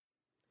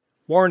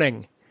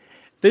Warning.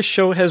 This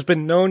show has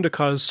been known to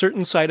cause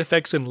certain side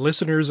effects in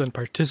listeners and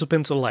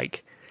participants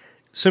alike.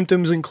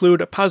 Symptoms include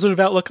a positive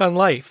outlook on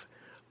life,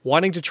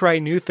 wanting to try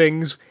new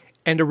things,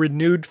 and a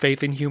renewed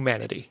faith in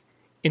humanity.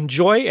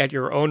 Enjoy at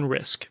your own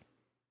risk.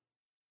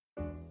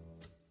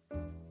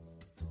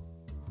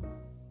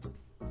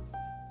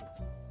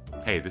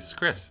 Hey, this is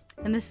Chris.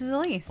 And this is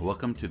Elise.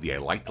 Welcome to the I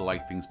Like to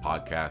Like Things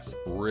podcast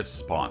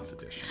response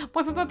edition.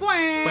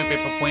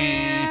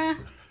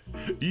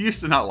 You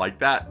used to not like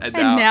that, and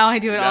now I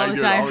do it all the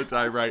time. All the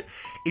time, right?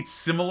 It's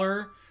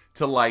similar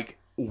to like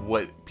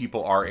what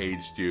people our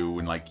age do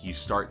when like you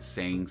start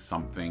saying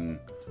something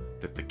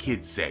that the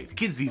kids say. The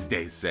kids these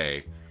days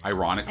say,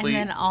 ironically.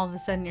 And then all of a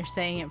sudden you're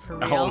saying it for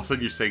real. All of a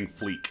sudden you're saying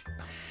fleek.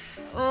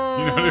 Oh,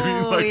 you know what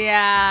I mean? Like,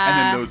 yeah. And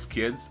then those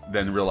kids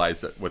then realize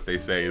that what they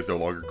say is no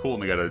longer cool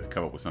and they gotta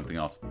come up with something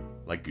else.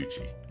 Like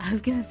Gucci. I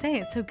was gonna say,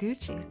 it's so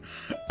Gucci.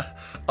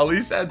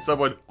 Elise had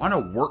someone on a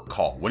work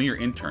call, one of your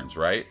interns,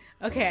 right?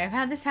 Okay, I've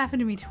had this happen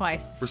to me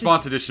twice.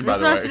 Response edition, by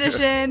the way. Response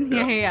edition.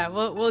 Yeah.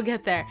 We'll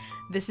get there.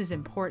 This is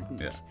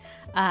important.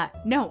 Yeah.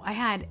 No, I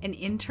had an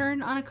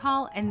intern on a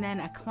call and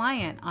then a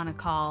client on a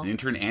call. An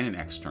intern and an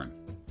extern.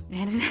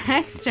 And an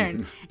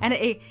extern. And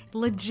a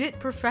legit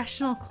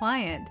professional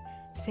client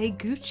say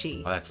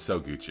Gucci. Oh, that's so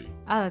Gucci.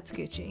 Oh, that's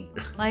Gucci.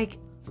 Like,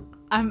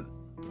 I'm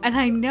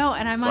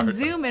on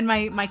Zoom and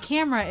my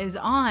camera is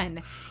on.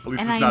 At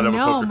least and it's not I of a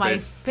know poker my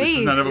face. face This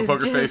is not of a is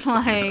poker just face.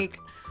 like,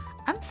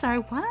 I'm sorry,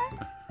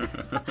 what?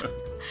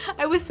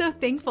 I was so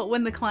thankful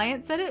when the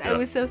client said it. Yeah. I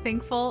was so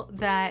thankful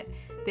that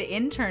the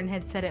intern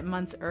had said it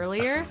months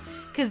earlier,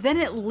 because then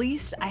at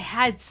least I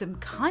had some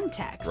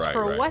context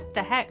for what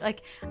the heck.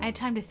 Like, I had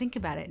time to think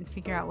about it and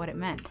figure out what it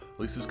meant. At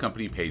least this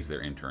company pays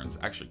their interns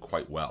actually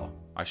quite well.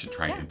 I should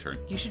try an intern.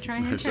 You should try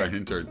an I should try an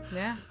intern. intern.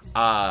 Yeah.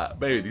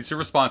 But anyway, these are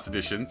response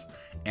editions.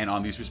 And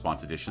on these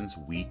response editions,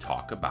 we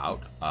talk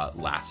about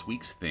last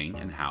week's thing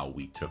and how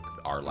we took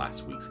our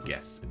last week's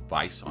guest's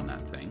advice on that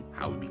thing,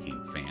 how we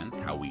became fans,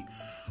 how we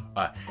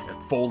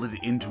folded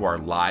it into our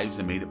lives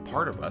and made it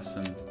part of us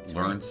and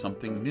learned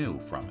something new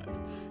from it.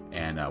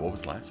 And what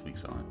was last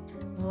week's on?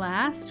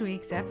 Last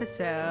week's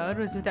episode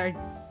was with our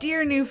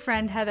dear new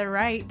friend, Heather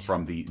Wright.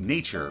 From the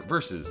Nature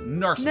versus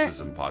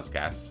Narcissism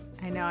podcast.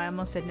 I know, I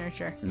almost said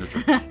nurture.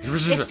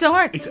 It's so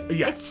hard.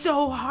 Yeah. It's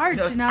so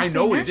hard to not I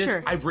know say what nurture. it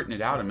is. I've written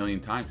it out a million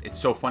times. It's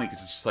so funny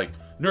because it's just like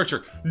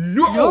nurture.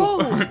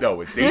 No.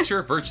 No, it's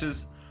nature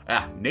versus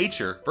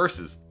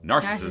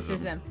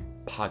narcissism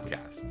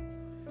podcast.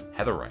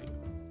 Heather Wright.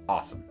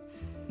 Awesome.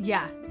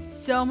 Yeah,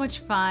 so much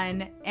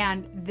fun.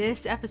 And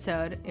this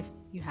episode, if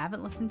you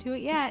haven't listened to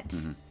it yet,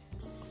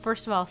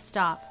 first of all,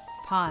 stop,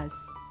 pause.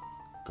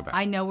 Go back.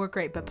 I know we're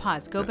great, but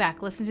pause. Go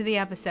back, listen to the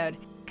episode,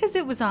 because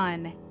it was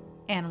on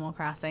Animal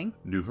Crossing.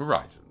 New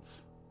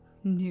Horizons.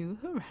 New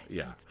Horizons.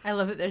 Yeah. I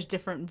love that there's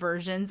different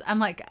versions. I'm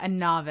like a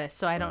novice,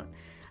 so I don't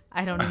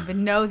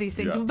even know these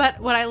things. Yeah. But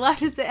what I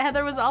loved is that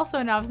Heather was also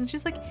a novice, and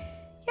she's like,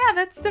 yeah,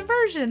 that's the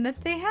version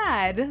that they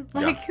had.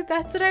 Like,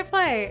 that's what I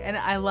play. And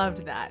I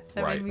loved that.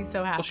 That made me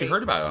so happy. Well, she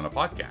heard about it on a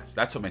podcast.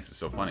 That's what makes it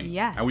so funny.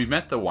 Yes. And we've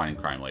met the Wine and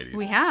Crime ladies.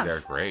 We have.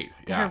 They're great.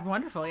 They're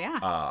wonderful,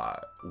 yeah.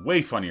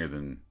 Way funnier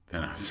than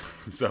us.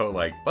 So,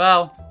 like,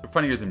 well, they're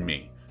funnier than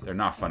me. They're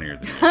not funnier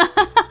than me.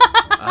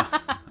 I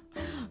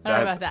don't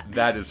know about that.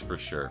 That is for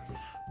sure.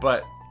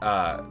 But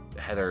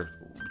Heather,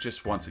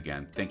 just once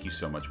again, thank you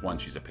so much. One,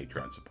 she's a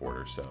Patreon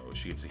supporter, so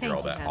she gets to hear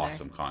all that Heather.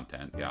 awesome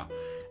content. Yeah.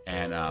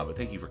 And but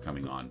thank you for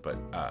coming on.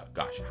 But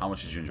gosh, how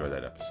much did you enjoy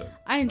that episode?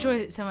 I enjoyed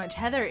it so much.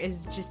 Heather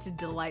is just a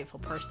delightful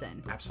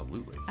person.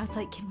 Absolutely. I was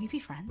like, can we be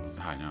friends?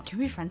 I know. Can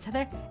we be friends,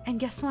 Heather? And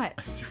guess what?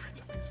 You're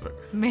friends on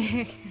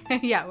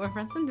Facebook. Yeah, we're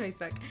friends on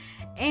Facebook.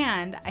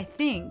 And I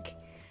think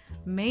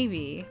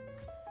maybe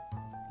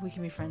we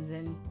can be friends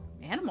in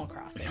Animal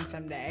Crossing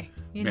someday.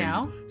 You Maybe.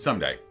 know?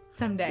 Someday.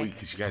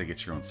 Because you got to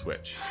get your own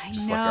Switch. I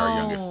Just know. like our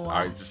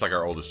youngest, just like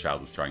our oldest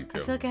child is trying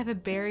to. I feel like I have a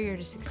barrier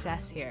to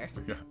success here.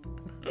 Yeah.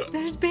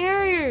 There's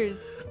barriers.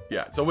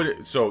 Yeah.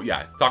 So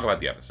yeah, talk about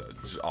the episode.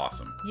 This is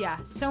awesome. Yeah,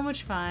 so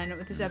much fun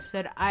with this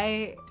episode.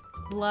 I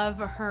love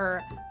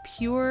her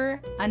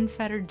pure,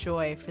 unfettered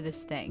joy for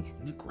this thing.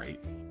 Isn't it great?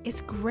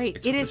 It's great.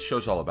 It's what this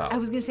show's all about. I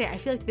was gonna say, I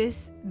feel like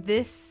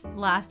this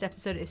last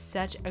episode is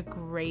such a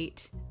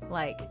great,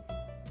 like,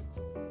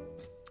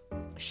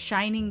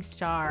 shining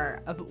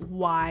star of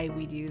why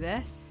we do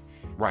this.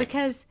 Right.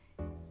 Because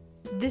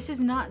this is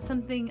not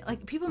something,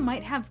 like, people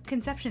might have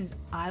conceptions.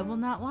 I will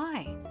not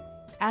lie.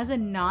 As a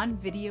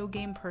non-video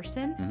game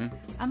person,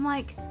 I'm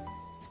like,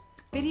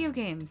 video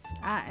games,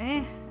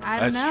 I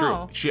don't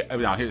know. That's true.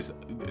 Now, here's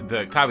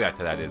the caveat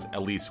to that is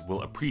Elise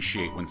will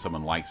appreciate when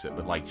someone likes it,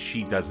 but like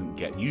she doesn't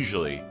get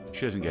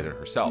it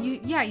herself.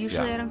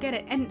 Usually I don't get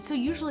it. And so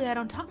usually I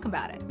don't talk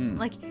about it.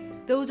 Like,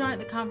 those aren't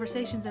the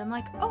conversations that I'm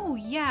like, oh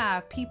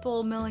yeah,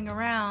 people milling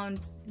around,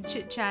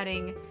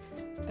 chit-chatting,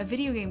 a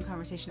video game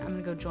conversation, I'm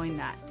gonna go join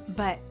that.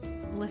 But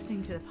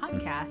listening to the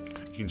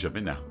podcast, You can jump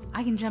in now.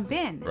 I can jump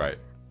in. Right.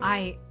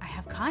 I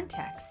have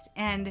context,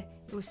 and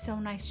it was so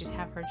nice just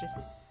have her just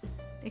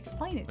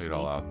Explain it to me. Lay it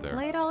all out there.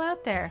 Lay it all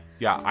out there.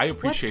 Yeah, I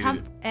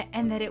appreciated it.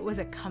 And that it was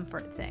a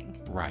comfort thing.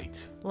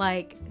 Right.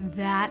 Like,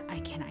 that I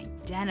can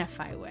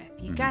identify with.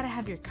 You gotta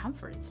have your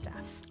comfort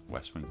stuff.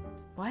 West Wing.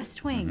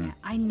 West Wing.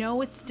 I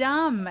know it's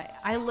dumb.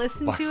 I listen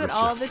to Blacksmith it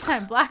all shows. the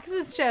time.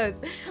 Blacksmith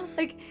shows.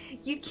 Like,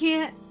 you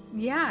can't.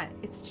 Yeah,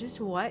 it's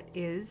just what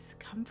is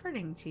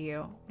comforting to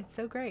you. It's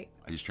so great.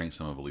 I just drank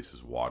some of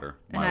Elise's water.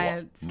 And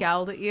I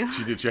scowled at you.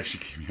 She did. She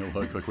actually gave me a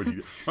look like, what do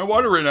you do? My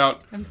water ran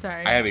out. I'm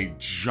sorry. I have a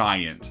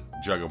giant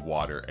jug of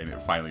water, and it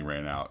finally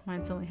ran out.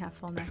 Mine's only half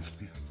full now.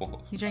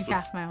 Full. You drank So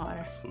half my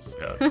water. So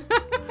sad.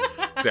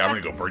 Say, I'm gonna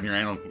go burn your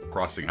Animal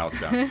Crossing house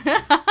down.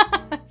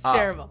 It's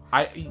terrible.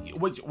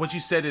 What you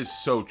said is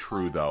so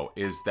true, though.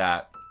 Is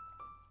that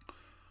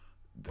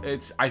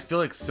I feel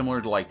like similar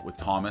to like with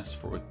Thomas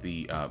with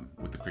the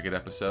cricket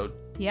episode.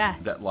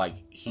 Yes. That like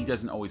he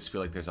doesn't always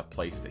feel like there's a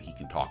place that he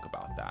can talk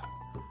about that.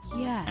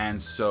 Yes.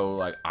 And so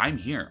like I'm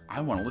here.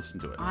 I want to listen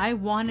to it. I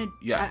want to.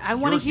 Yeah, I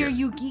want to you're hear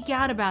here. you geek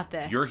out about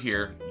this. You're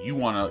here. You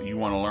wanna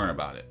learn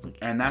about it,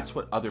 and that's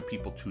what other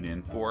people tune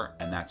in for,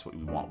 and that's what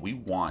we want. We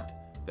want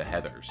the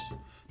Heathers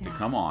to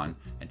come on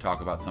and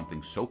talk about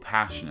something so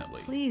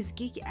passionately. Please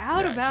geek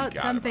out Yeah, about geek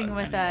out something about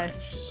it with anyway.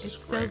 us. It's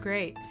It's so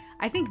great.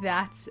 I think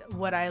that's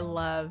what I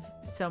love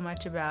so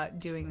much about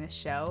doing this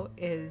show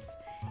is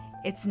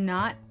it's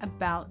not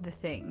about the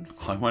things.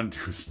 All I want to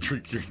do is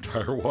drink your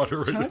entire water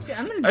right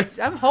now.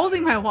 I'm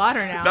holding my water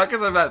now. Not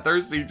because I'm that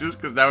thirsty, just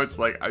because now it's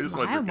like I just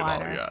want to My drink it all.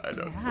 water. Yeah, I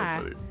know it's so Yeah.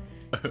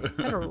 funny.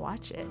 Better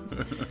watch it.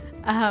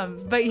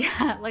 But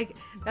yeah, like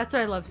that's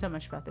what I love so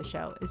much about the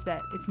show is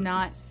that it's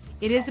not.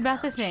 It is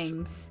about the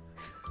things.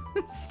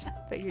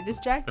 Stop it! You're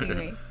distracting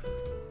me.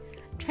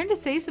 I'm trying to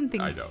say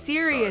something I know,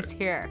 serious sorry.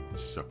 here.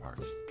 It's so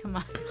parched. Come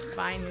on,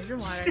 fine. Here's your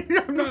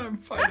water. I'm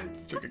fine. I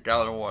just drink a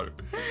gallon of water.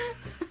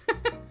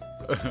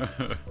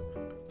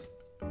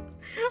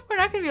 We're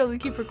not gonna be able to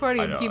keep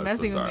recording I and know, keep I'm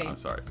messing so sorry. with me. I'm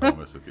sorry. I'll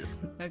mess with you.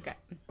 Okay.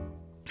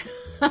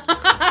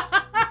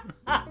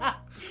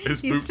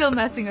 His He's boop- still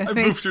messing with I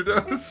me. boofed your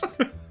nose.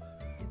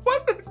 Why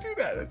did I do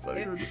that? It's not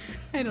even.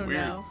 I It's don't weird.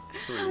 know.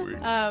 It's really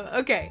weird.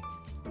 Okay.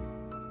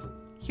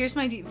 Here's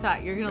my deep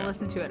thought. You're gonna Yeah.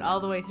 listen to it all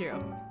the way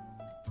through.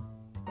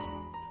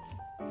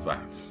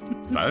 Silence.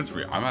 Silence for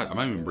you. I'm not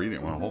even breathing.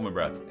 I want to hold my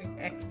breath.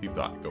 Okay. Deep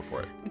thought. Go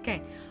for it.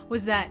 Okay.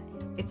 Was that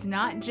it's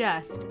not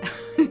just.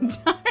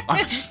 I'm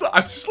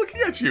just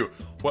looking at you.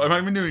 Well, I'm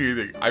not even doing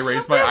anything. I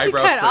raised my I'm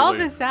gonna have to eyebrows cut all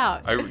slightly. this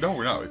out. No,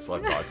 we're not.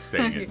 It's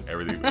staying in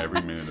everything.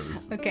 Every minute of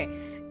this. Okay.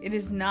 It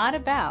is not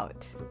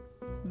about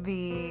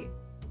the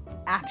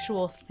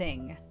actual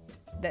thing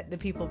that the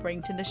people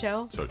bring to the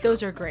show. So true.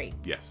 Those are great.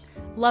 Yes.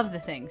 Love the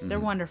things. They're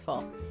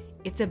wonderful.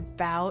 It's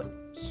about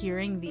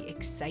hearing the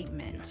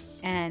excitement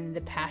Yes. and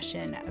the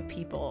passion of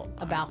people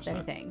about their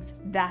 100%. things.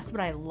 That's what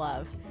I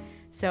love.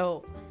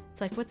 So it's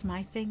like, what's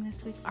my thing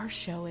this week? Our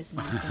show is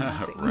my thing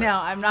this week. Right. No,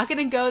 I'm not going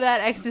to go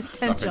that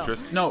existential.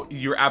 Self-interest. No,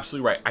 you're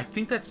absolutely right. I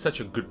think that's such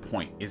a good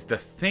point. Is the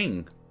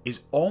thing is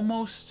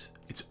almost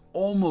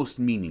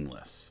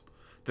meaningless.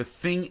 The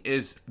thing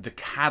is the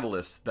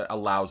catalyst that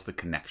allows the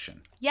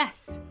connection.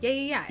 Yes.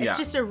 Yeah. It's Yeah.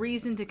 just a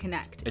reason to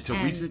connect. It's a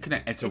And reason to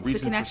connect. It's a the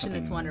reason connection for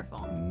that's something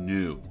wonderful.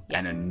 new Yeah.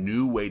 and a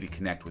new way to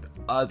connect with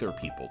other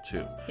people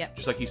too. Yep.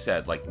 Just like you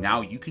said, like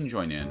now you can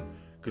join in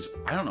because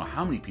I don't know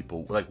how many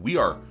people like we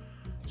are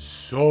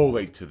so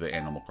late to the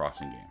Animal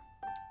Crossing game.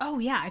 Oh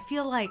yeah, I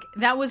feel like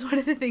that was one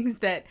of the things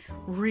that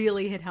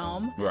really hit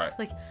home. Right.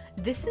 Like,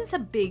 this is a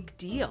big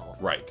deal.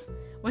 Right.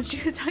 When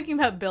she was talking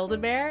about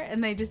Build-A-Bear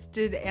and they just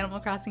did Animal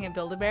Crossing at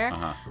Build-A-Bear,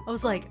 Uh-huh. I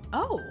was like,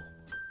 oh,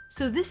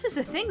 so this is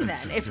a thing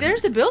then. If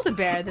there's a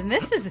Build-A-Bear, then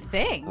this is a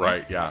thing.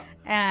 Right. Yeah.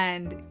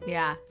 And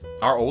yeah,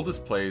 Our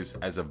oldest plays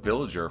as a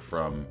villager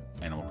from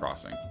Animal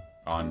Crossing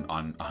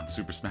on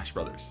Super Smash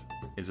Brothers.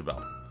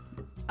 Isabel.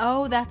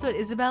 oh, that's what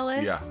Isabel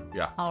is?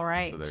 Yeah. All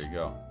right. So there you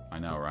go. I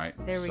know, right?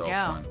 There we So go.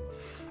 Fun.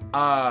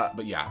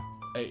 But yeah,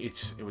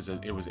 it was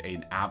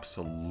an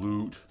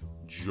absolute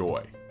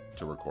joy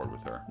to record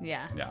with her.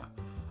 Yeah. Yeah.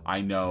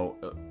 I know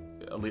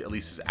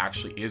Elise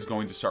is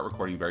going to start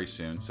recording very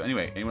soon. So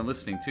anyway, anyone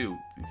listening too,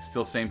 it's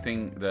still same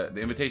thing. The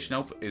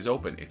invitation is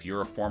open. If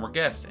you're a former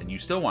guest and you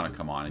still want to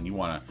come on and you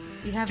want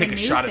You to have take a a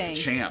new shot at thing. the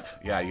champ.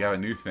 Yeah, you have a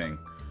new thing.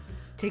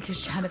 Take a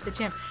shot at the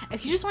champ.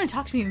 If you just want to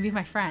talk to me and be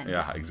my friend.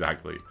 Yeah,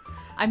 exactly.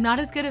 I'm not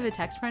as good of a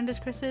text friend as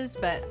Chris is,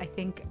 but I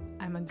think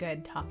I'm a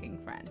good talking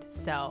friend.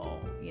 So,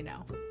 hit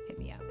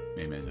me up.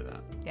 Amen to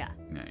that. Yeah.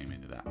 Yeah,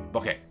 amen to that.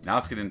 Okay, now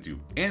let's get into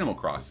Animal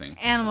Crossing.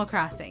 Animal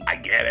Crossing. I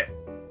get it.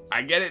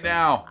 I get it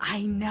now.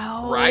 I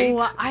know.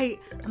 Right?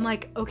 I'm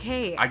like,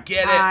 okay. I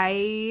get it.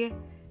 I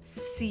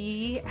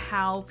see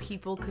how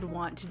people could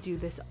want to do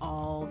this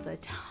all the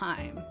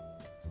time.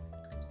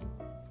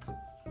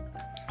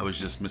 I was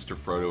just Mr.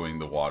 Frodoing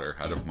the water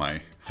out of my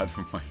thing.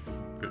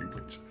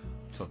 Which,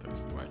 so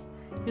thirsty, right?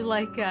 You're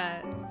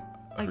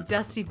like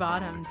Dusty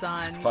Bottoms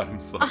on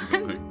Bottom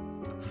something.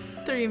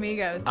 Three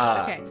Amigos.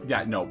 Okay.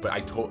 Yeah, no, but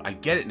I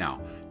get it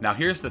now. Now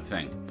here's the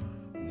thing.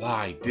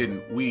 Why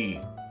didn't we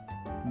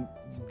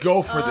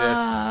go for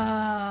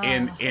this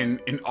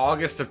in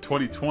August of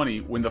 2020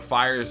 when the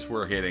fires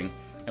were hitting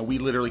and we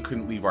literally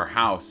couldn't leave our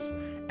house,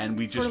 and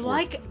we just For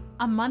like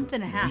a month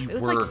and a half. It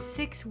was like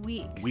 6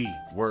 weeks. We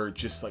were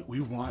just like,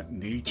 we want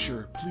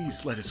nature.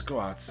 Please let us go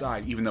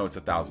outside, even though it's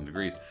 1,000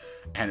 degrees.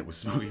 And it was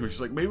smoky. We were just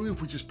like, maybe if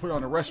we just put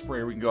on a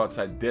respirator, we can go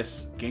outside.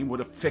 This game would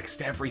have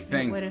fixed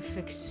everything. It would have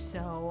fixed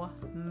so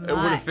much. It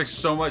would have fixed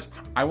so much.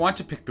 I want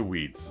to pick the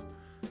weeds.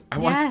 I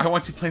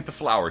want to plant the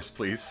flowers,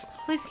 please.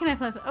 Please, can I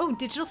plant? Oh,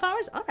 digital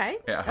flowers? All right.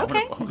 Yeah. Okay.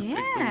 I want to pick the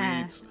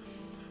Yeah. weeds.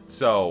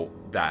 So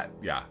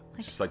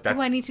it's just like that's.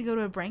 Oh, I need to go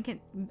to a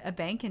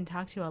bank and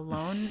talk to a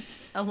lone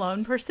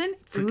person.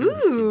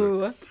 Goodness,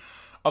 Ooh.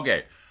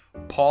 Okay,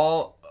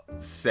 Paul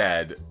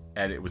said,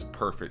 and it was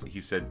perfect. He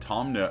said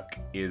Tom Nook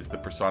is the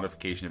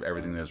personification of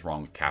everything that is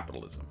wrong with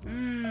capitalism.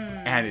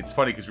 And it's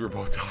funny because we were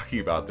both talking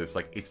about this.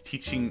 Like, it's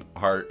teaching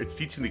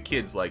the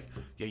kids, like,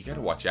 yeah, you got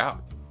to watch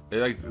out.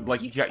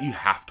 Like you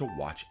have to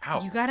watch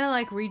out. You gotta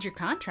like read your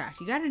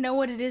contract. You gotta know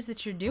what it is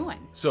that you're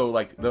doing. So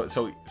like to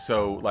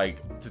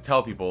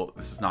tell people,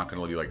 this is not going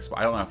to be like,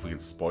 I don't know if we can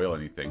spoil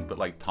anything, but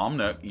like Tom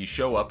Nook, you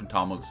show up and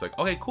Tom Nook's like,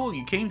 okay, cool,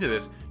 you came to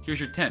this. Here's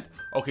your tent.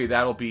 Okay,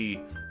 that'll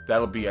be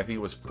I think it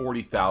was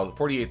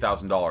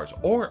 $48,000.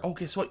 Or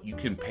guess what? You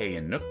can pay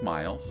in Nook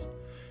miles.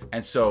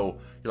 And so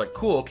you're like,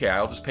 cool, okay,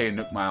 I'll just pay in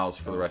Nook miles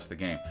for the rest of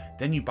the game.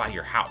 Then you buy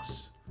your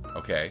house.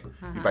 Okay,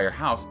 you buy your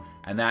house,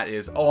 and that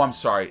is, I'm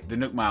sorry, the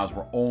Nook miles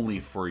were only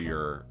for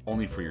your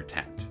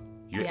tent.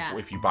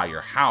 If you buy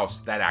your house,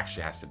 that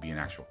actually has to be in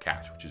actual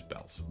cash, which is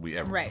bells.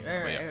 Right.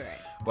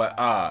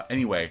 But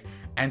anyway,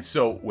 and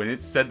so when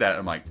it said that,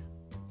 I'm like,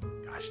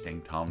 gosh dang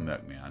Tom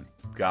Nook, man.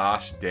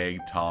 Gosh dang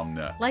Tom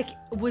Nook. Like,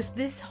 was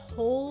this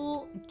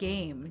whole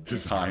game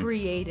just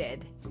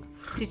created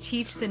to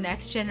teach the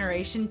next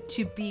generation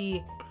to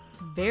be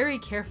very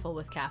careful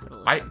with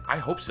capitalism? I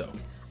hope so.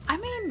 I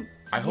mean,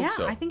 I hope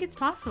so. I think it's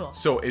possible.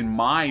 So in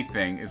my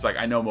thing, it's like,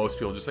 I know most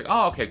people just like,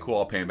 oh, okay, cool,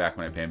 I'll pay him back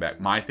when I pay him back.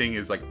 My thing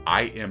is like,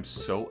 I am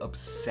so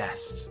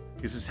obsessed.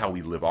 This is how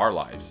we live our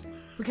lives.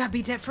 We gotta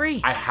be debt free.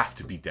 I have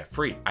to be debt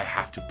free. I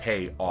have to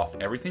pay off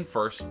everything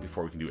first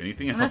before we can do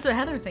anything else. And that's what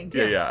Heather was saying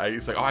too. Yeah.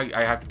 It's like,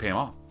 I have to pay him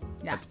off.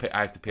 Yeah.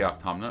 I have to pay off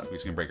Tom Nook.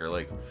 He's gonna break our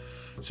legs.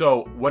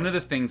 So one of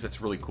the things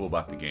that's really cool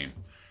about the game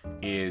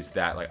is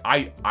that, like,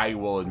 I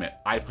will admit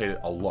I played it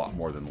a lot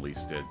more than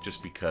Elise did,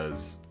 just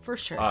because. For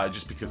sure.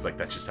 Just because, like,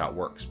 that's just how it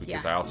works.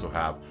 Because Yeah. I also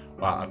have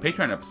a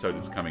Patreon episode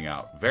that's coming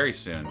out very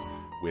soon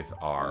with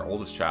our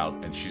oldest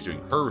child, and she's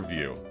doing her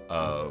review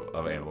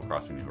of Animal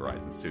Crossing New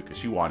Horizons too, because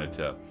she wanted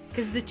to.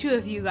 Because the two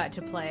of you got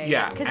to play.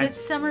 Yeah, Because and- it's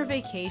summer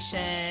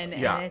vacation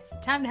Yeah. and it's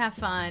time to have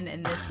fun,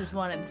 and this was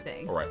one of the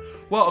things. All right.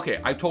 Well, okay.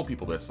 I told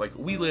people this. Like,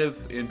 we live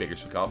in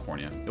Bakersfield,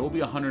 California. It will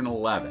be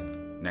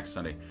 111 next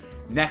Sunday.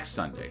 From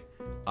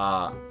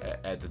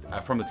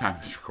the time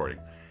of this recording.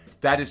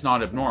 That is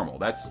not abnormal.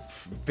 That's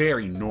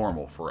very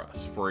normal for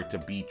us, for it to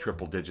be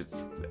triple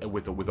digits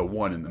with a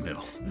 1 in the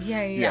middle.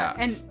 Yeah.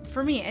 And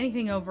for me,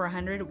 anything over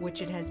 100,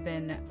 which it has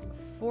been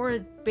for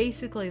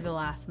basically the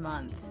last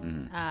month,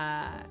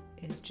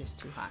 is just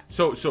too hot.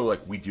 So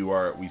like we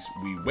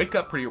wake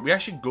up pretty. We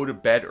actually go to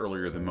bed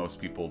earlier than most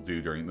people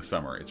do during the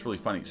summer. It's really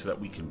funny, so that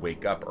we can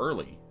wake up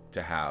early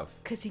to have.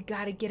 Because you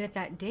got to get it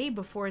that day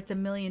before it's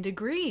 1,000,000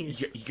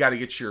 degrees. You got to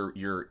get your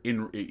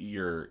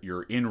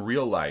in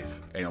real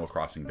life Animal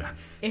Crossing done.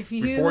 If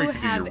you Before you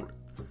can have do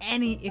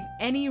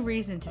any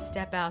reason to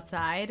step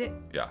outside,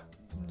 Yeah.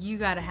 you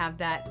got to have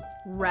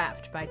that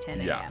wrapped by 10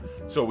 a.m. Yeah.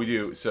 So we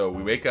do. So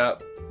we wake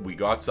up, we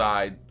go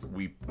outside,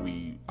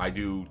 I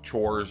do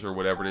chores or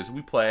whatever it is.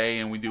 We play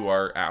and we do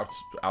our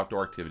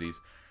outdoor activities.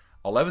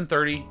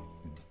 11:30,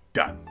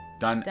 done,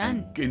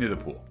 and into the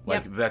pool.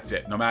 Like, that's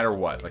it. No matter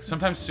what. Like,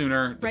 sometimes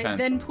sooner. Right.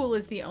 Depends. Then pool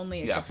is the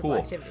only acceptable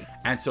activity.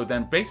 And so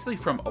then basically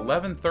from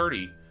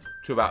 11:30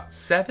 to about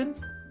 7,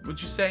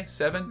 would you say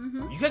 7?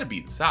 Mm-hmm. You got to be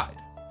inside.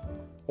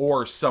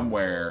 Or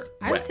somewhere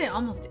I would wet. say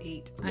almost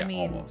 8. Yeah, I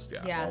mean, almost 8.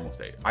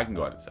 I can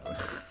go out at 7.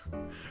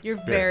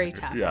 You're very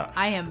tough. Yeah.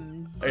 I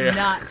am Yeah.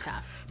 not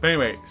tough. But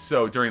anyway,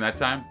 so during that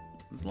time,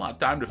 there's a lot of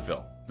time to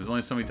fill. There's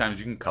only so many times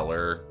you can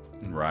color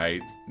and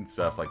write and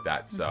stuff like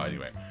that. So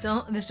anyway.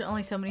 So there's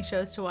only so many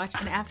shows to watch,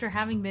 and after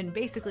having been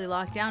basically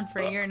locked down for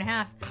a year and a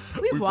half,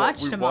 we've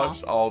watched them all. We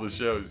watched all the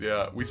shows,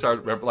 yeah. We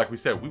started, like we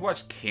said, we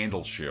watched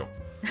Candle Shoe.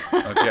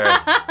 Okay?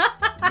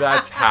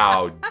 That's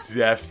how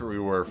desperate we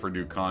were for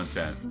new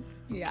content.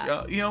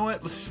 Yeah. You know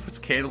what? What's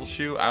Candle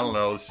Shoe? I don't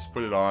know. Let's just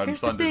put it on. Here's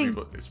It's on the Disney.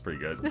 thing. It's pretty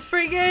good. That's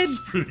pretty good. It's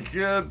pretty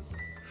good.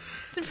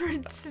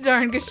 It's a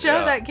darn good show,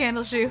 Yeah. that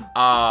Candle Shoe.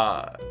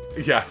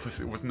 Yeah,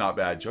 it was not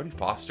bad. Jodie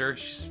Foster,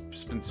 she's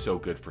been so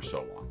good for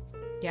so long.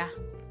 Yeah.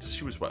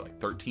 She was what, like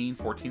 13,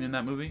 14 in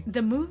that movie?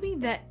 The movie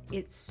that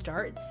it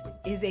starts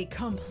is a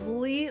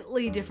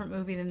completely different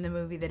movie than the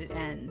movie that it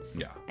ends.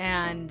 Yeah.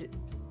 And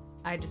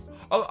I just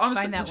Honestly,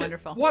 find that legit,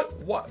 wonderful. What?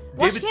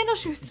 Watch Candle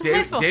Shoe. It's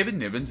delightful. David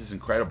Nivens is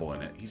incredible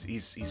in it.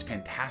 He's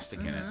fantastic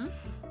in Mm-hmm. it.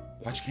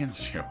 Watch Candle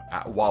Shoe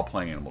while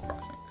playing Animal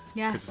Crossing.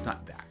 Yes. Because it's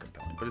not that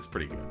compelling, but it's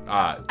pretty good.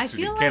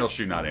 feel Candle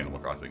Shoe, not Animal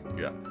Crossing.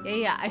 Yeah.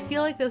 Yeah. I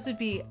feel like those would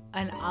be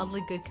an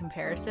oddly good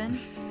comparison.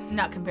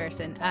 Not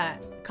comparison.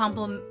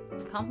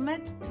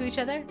 Compliment to each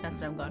other.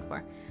 That's what I'm going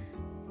for.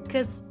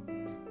 Because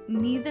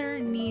neither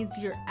needs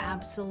your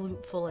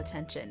absolute full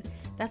attention.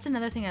 That's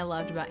another thing I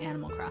loved about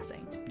Animal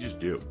Crossing. You just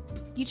do.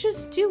 You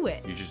just do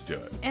it. You just do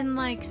it. And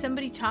like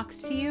somebody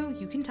talks to you,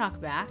 you can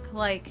talk back.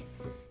 Like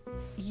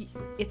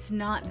it's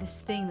not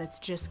this thing that's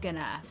just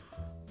gonna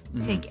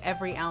take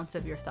every ounce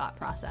of your thought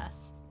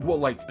process. Well,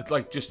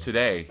 like just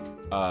today,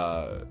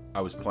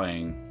 I was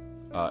playing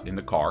in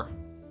the car.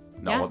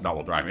 Not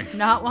while driving.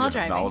 Not while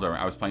driving. Not while driving.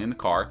 I was playing in the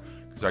car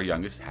because our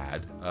youngest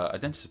had a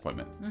dentist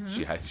appointment.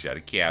 She had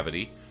a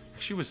cavity.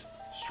 She was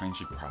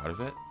strangely proud of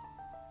it.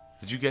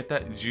 Did you get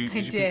that? Did you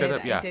pick that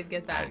up? Yeah, I did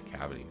get that. I had a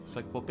cavity. It's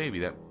like, well, baby,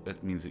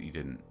 that means that you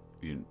didn't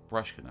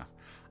brush enough.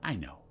 I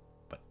know,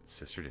 but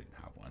sister didn't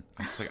have one.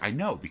 I'm just like, I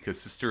know because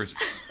sister is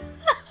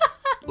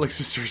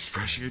sister is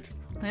brushing it.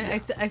 I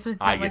spent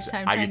so much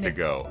time trying I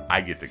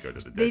get to go to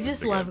the dentist. They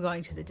just again. love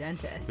going to the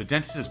dentist. The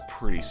dentist is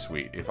pretty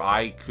sweet. If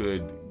I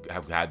could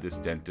have had this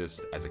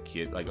dentist as a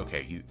kid, like,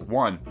 okay,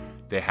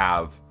 they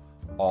have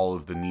all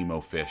of the Nemo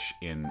fish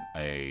in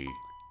the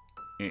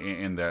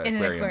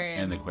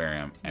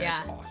aquarium, and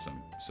it's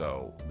awesome.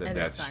 So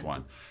that's just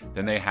one.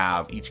 Then they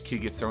have, each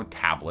kid gets their own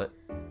tablet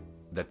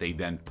that they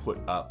then put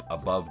up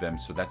above them,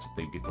 so that's what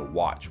they get to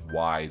watch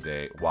while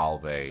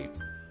they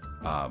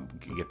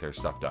get their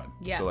stuff done.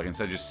 Yeah. So like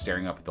instead of just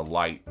staring up at the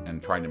light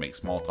and trying to make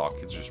small talk,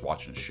 kids are just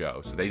watching a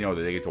show. So they know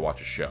that they get to watch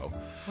a show.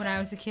 When I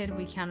was a kid,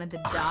 we counted the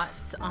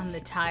dots on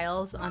the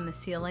tiles on the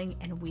ceiling,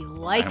 and we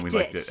liked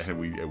it. And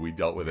we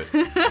dealt with it.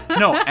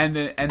 No, and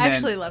then I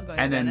actually love going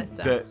to the dentist.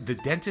 The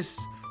dentists,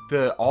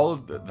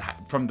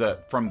 from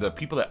the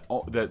people that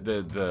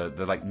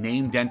the like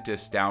name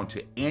dentists down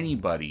to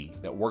anybody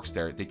that works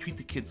there, they treat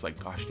the kids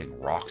like gosh dang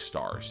rock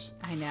stars.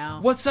 I know.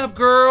 What's up,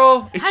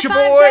 girl? It's high your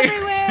fives boy.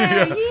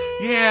 Everywhere.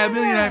 Yeah, a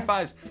million high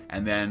fives.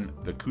 And then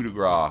the coup de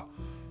grace,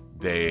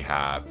 they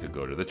have to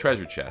go to the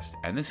treasure chest,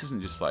 and this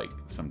isn't just like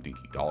some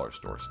dinky dollar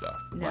store stuff.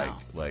 No.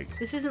 Like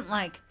this isn't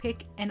like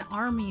pick an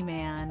army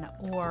man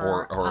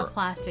or a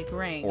plastic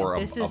ring. Or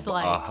this is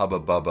like a Hubba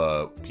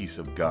Bubba piece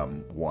of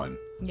gum one.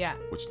 Yeah.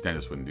 Which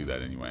dentists wouldn't do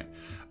that anyway.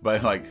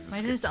 But like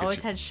my dentist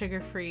always had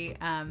sugar-free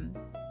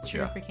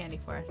candy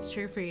for us.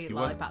 Sugar-free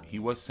lollipops. He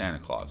was Santa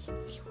Claus.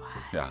 He was.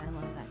 Yeah. I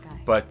love that guy.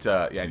 But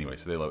anyway,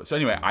 so they love it. So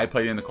anyway, I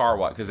played in the car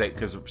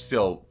because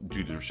still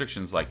due to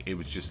restrictions, like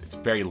it's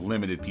very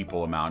limited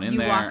people amount in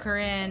there. You walk her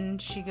in,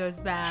 she goes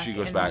back. She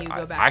goes and back. You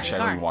go back Actually, to the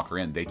car. I don't even walk her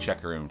in. They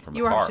check her in from the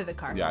car. You walk to the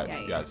car.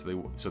 Yeah.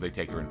 So they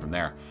take her in from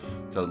there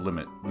to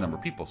limit the number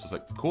of people. So it's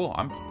like cool.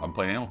 I'm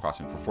playing Animal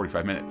Crossing for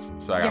 45 minutes.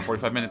 So I got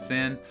 45 minutes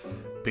in.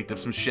 Picked up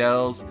some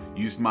shells,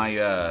 used my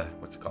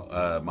what's it called?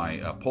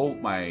 My pole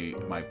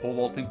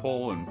vaulting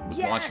pole, and was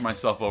launching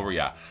myself over.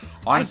 Yeah,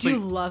 honestly, I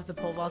do love the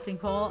pole vaulting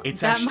pole.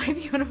 That might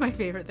be one of my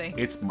favorite things.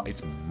 It's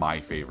my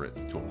favorite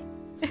tool.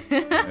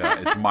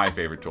 It's my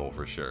favorite tool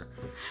for sure.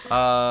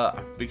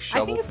 Big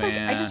shovel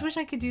fan. I just wish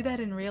I could do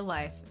that in real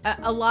life.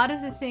 A lot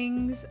of the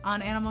things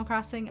on Animal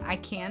Crossing I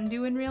can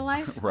do in real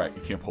life. Right,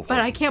 you can't pole vault.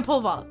 But I can't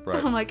pole vault.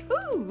 Right. So I'm like,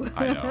 ooh.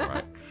 I know,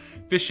 right?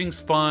 Fishing's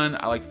fun.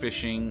 I like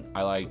fishing.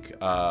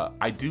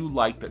 I do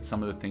like that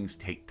some of the things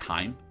take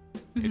time.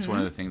 Mm-hmm. It's one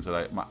of the things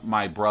that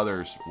my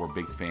brothers were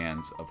big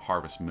fans of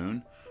Harvest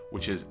Moon,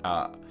 which is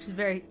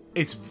very.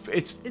 It's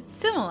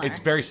similar. It's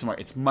very similar.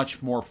 It's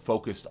much more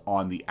focused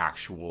on the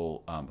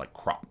actual like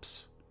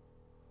crops.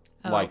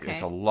 Okay.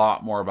 It's a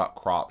lot more about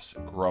crops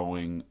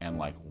growing and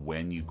like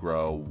when you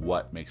grow,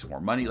 what makes more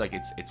money. Like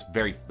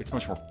it's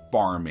much more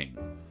farming.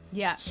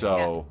 Yeah.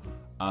 So.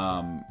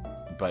 Yeah.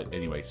 But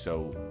anyway,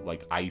 so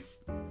like I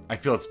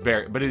feel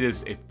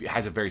it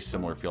has a very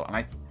similar feel, and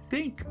I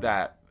think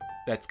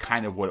that's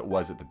kind of what it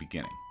was at the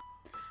beginning.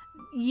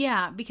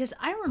 Yeah, because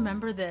I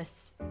remember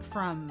this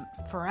from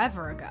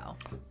forever ago.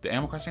 The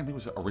Animal Crossing, I think,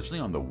 was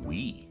originally on the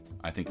Wii.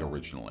 The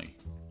original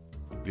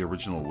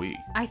Wii.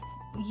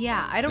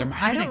 I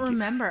don't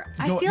remember.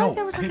 I feel like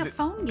there was like a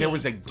phone game. There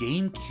was a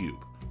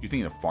GameCube. You're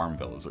thinking of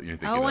Farmville, is what you're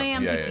thinking of. Oh, I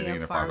am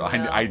thinking of Farmville.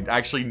 I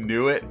actually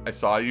knew it. I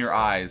saw it in your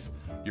eyes.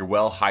 Your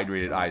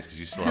well-hydrated eyes, because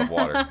you still have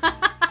water.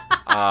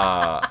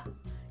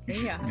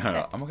 Yeah.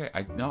 No, I'm okay.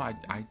 I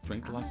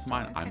drank the last of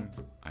mine.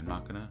 I'm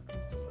not gonna.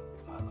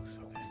 Oh, it looks so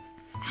good.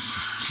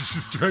 She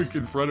just drank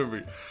in front of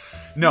me.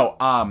 No,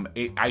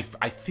 I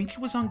think it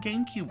was on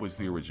GameCube was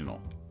the original,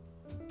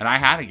 and I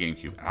had a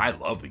GameCube, and I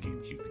love the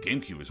GameCube. The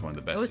GameCube was one of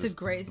the best. It was a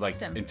great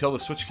system. Until the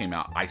Switch came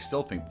out, I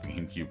still think the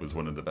GameCube was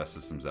one of the best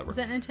systems ever. Was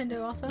that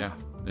Nintendo also? Yeah,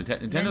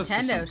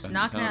 Nintendo's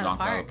knocking it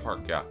out of the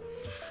park. Yeah.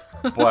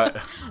 But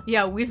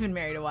yeah, we've been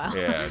married a while.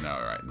 Yeah, no,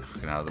 right,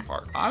 knocking out of the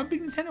park. I'm a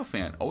big Nintendo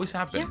fan, always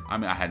have been. Yeah. I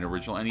mean, I had an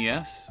original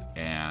NES,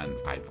 and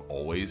I've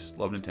always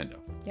loved Nintendo.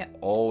 Yeah,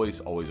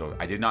 always.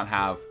 I did not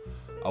have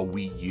a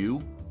Wii U,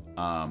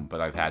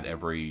 but I've had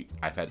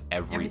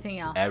everything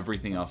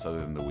else other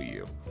than the Wii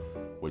U,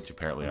 which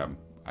apparently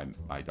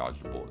I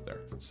dodged a bullet there,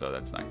 so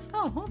that's nice.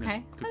 Oh, okay,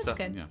 yeah, that's stuff.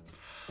 good. Yeah,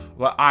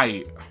 well,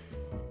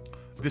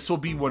 this will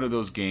be one of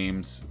those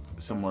games.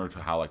 Similar to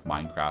how like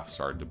Minecraft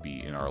started to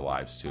be in our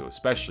lives too,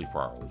 especially for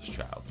our oldest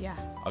child. Yeah.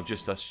 Of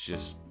just us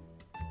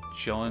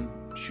chilling,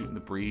 shooting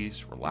the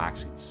breeze,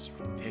 relaxing. It's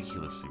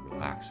ridiculously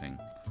relaxing.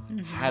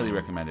 Highly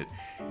recommended.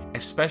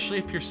 Especially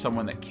if you're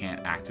someone that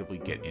can't actively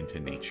get into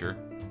nature.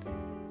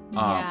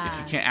 If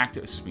you can't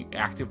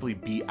actively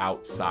be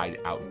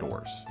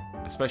outdoors.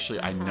 Especially,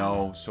 I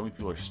know so many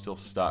people are still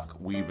stuck.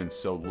 We've been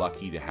so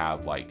lucky to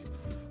have like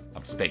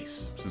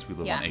space since we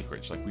live on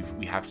acreage. Like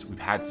we've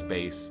had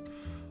space.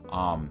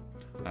 And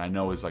I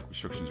know as like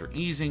restrictions are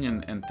easing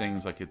and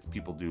things like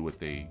people do what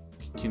they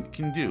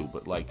can do,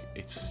 but like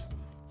it's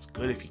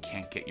good if you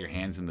can't get your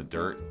hands in the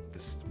dirt.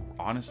 This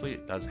honestly,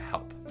 it does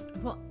help.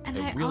 Well, and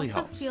it I really also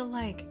helps. feel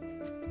like,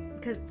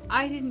 because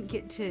I didn't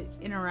get to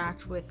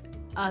interact with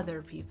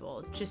other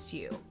people, just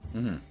you.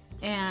 Mm-hmm.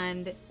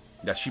 And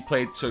yeah, she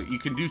played. So you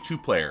can do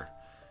 2-player,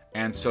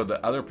 and so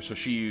so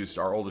she used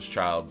our oldest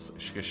child's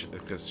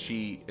because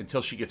she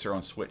until she gets her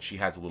own Switch, she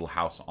has a little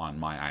house on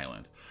my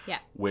island. Yeah.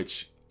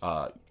 Which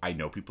I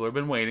know people have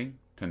been waiting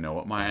to know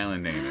what my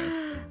island name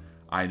is.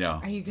 I know.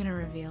 Are you gonna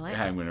reveal it?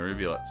 I'm gonna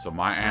reveal it. So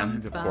my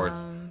island, of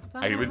course.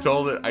 I even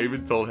told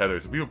Heather.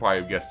 So people probably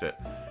have guessed it.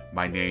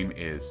 My name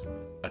is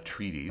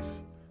Atreides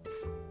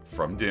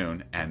from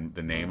Dune, and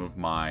the name of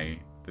my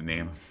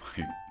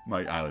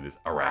island is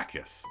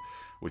Arrakis,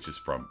 which is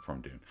from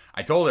Dune.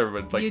 I told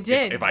everybody, like, You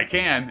did. If I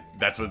can,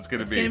 that's what it's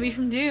gonna be. It's gonna be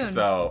from Dune.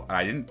 So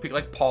I didn't pick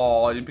like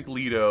Paul. I didn't pick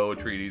Leto,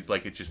 Atreides.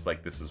 Like it's just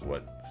like it's just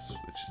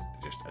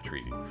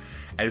Atreides,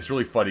 and it's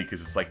really funny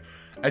because it's like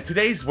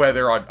today's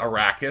weather on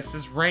Arrakis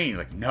is rain.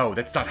 Like no,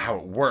 that's not how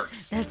it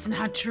works. That's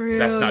not true.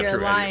 That's not You're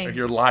true. lying.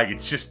 You're lying.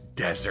 It's just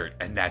desert,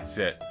 and that's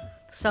it.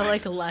 So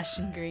like lush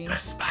and green. The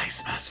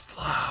spice must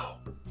flow.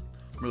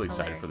 I'm really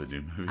excited for the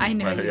Dune movie. I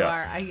know But, you yeah.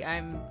 are.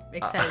 I'm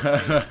excited.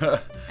 For you.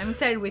 I'm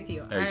excited with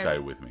you. You're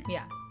excited with me.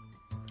 Yeah.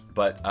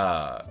 But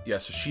so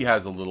she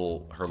has her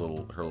little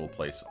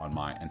place on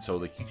mine, and so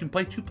like you can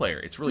play 2-player.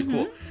 It's really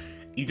cool.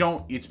 You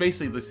don't. It's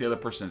basically the other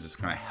person just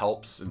kind of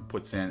helps and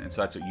puts in, and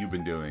so that's what you've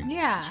been doing.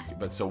 Yeah.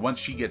 But so once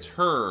she gets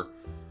her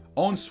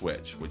own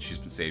Switch, which she's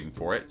been saving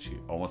for it, she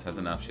almost has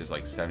enough. She has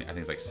like 70. I think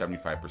it's like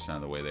 75%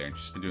 of the way there, and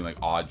she's been doing like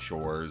odd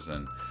chores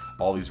and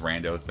all these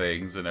rando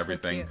things and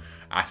everything. cute.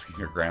 Asking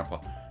her grandpa,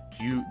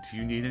 "Do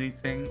you need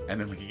anything?" And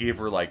then like he gave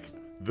her like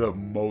the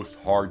most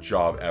hard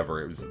job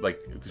ever. It was like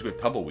because we have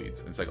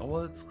tumbleweeds, and it's like, oh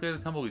well, let's clear the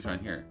tumbleweeds around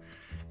here.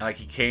 And like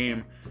he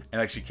came, and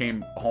like she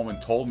came home and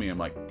told me, I'm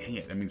like, dang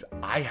it, that means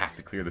I have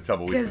to clear the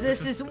tumbleweeds. Because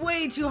this is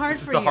way too hard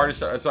This is for the you. hardest.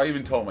 So I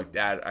even told him like,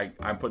 Dad,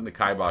 I'm putting the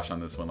kibosh on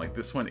this one. Like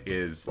this one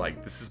is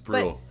like this is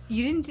brutal. But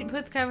you didn't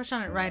put the kibosh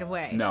on it right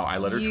away. No, I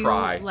let her You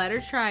try. Let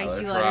her try. I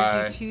let You her let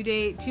her try.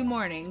 do 2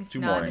 mornings. Two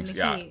not mornings, in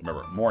the yeah. heat.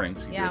 Remember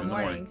mornings? You do it in the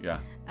morning. mornings. Yeah.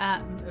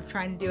 Of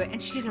trying to do it,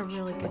 and she did a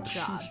really good She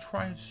job. was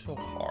trying so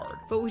hard.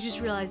 But we just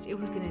realized it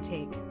was going to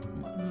take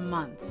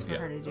months for Yeah.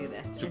 her to do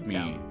this. Took me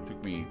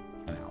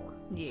an hour.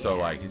 Yeah, So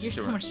like it's you're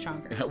just- so much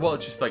stronger. Well,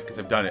 it's just like because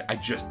I've done it. I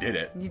just did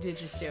it. You did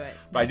just do it.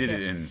 But I Me did too.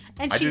 it in.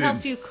 And I she did it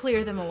helped in- you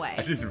clear them away.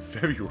 I did it in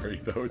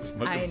February though. It's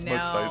much I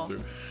nicer.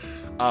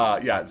 know.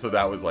 Yeah. So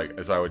that was like,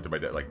 as I went to my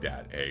dad, like,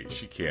 Dad, hey,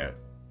 she can't.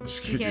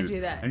 She can't this."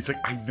 do that. And he's like,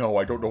 I know.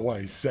 I don't know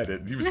why he said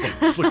it. And he was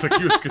like, looked like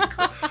he was gonna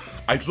cry.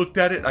 I looked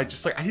at it. And I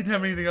just like, I didn't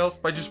have anything else.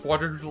 But I just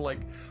wanted her to like,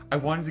 I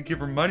wanted to give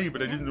her money,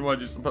 but I didn't want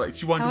to just. But like,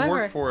 she wanted to However,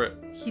 work for it.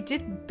 He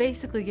did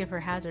basically give her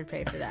hazard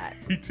pay for that.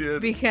 He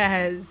did.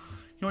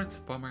 Because You know what? It's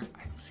a bummer.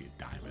 I didn't see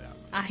a dime without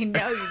me. I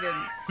know you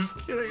didn't.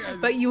 Just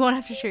kidding. But you won't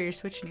have to share your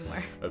Switch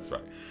anymore. That's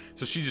right.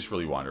 So she just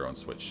really wanted her own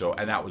Switch. So,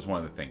 and that was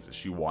one of the things that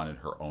she wanted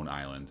her own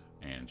island,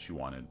 and she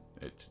wanted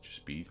it to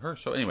just be her.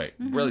 So anyway,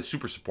 really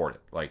super support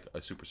it, like I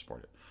super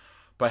support it.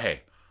 But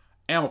hey,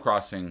 Animal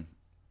Crossing,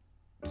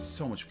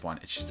 so much fun.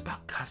 It's just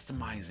about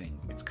customizing.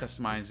 It's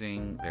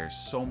customizing. There's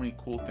so many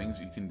cool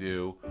things you can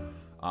do.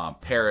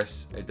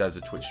 Paris does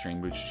a Twitch stream,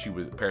 which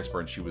Paris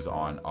Burns. She was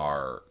on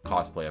our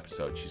cosplay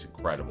episode. She's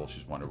incredible.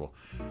 She's wonderful.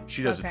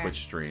 She does a Okay. Twitch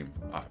stream.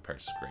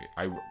 Paris is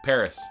great.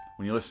 Paris,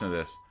 when you listen to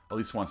this, at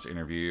least wants to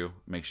interview you.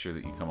 Make sure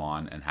that you come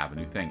on and have a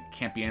new thing. It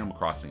can't be Animal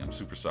Crossing. I'm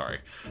super sorry.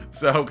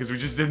 So, because we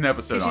just did an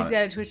episode She's on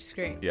got it. a Twitch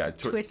screen. Yeah,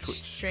 Twitch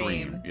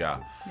stream.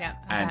 Yeah. Yeah.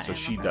 And so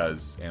she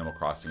does Animal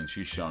Crossing, and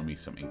she's showing me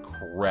some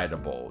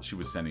incredible. She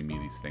was sending me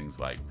these things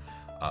like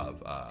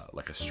of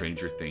like a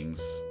Stranger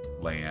Things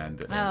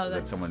land. Oh, that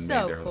that's someone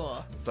so made there.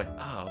 cool. It's like,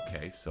 oh,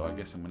 okay. So I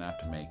guess I'm gonna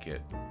have to make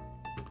it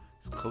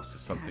as close to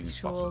something as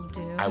Actual possible.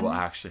 Dune? I will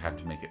actually have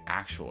to make it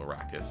actual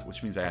Arrakis,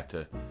 which means I have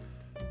to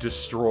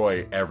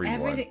destroy everyone.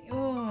 Everything.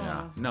 Oh.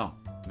 Yeah. No.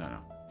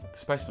 The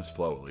spice must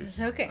flow at least.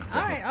 It's okay.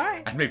 All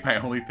right. I'd make my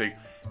only thing.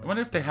 I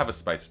wonder if they have a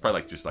spice. It's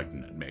probably like just like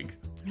nutmeg.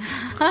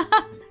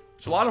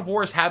 So a lot of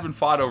wars have been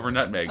fought over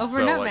nutmeg. Over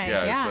so nutmeg,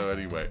 like, yeah. So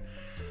anyway,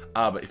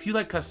 but if you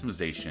like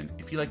customization,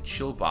 if you like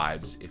chill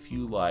vibes, if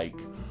you like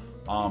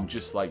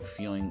just like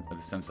feeling the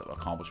sense of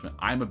accomplishment.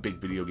 I'm a big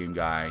video game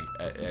guy,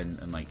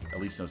 and like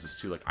Elise knows this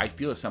too. Like I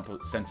feel a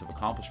sense of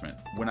accomplishment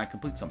when I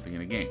complete something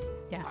in a game.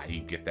 Yeah. I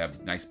get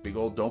that nice big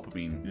old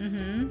dopamine.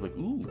 Mm-hmm. Like,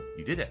 ooh,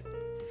 you did it.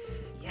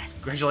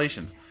 Yes.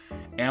 Congratulations.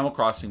 Animal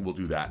Crossing will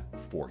do that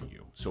for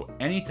you. So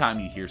anytime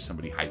you hear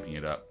somebody hyping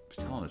it up,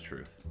 just tell them the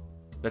truth.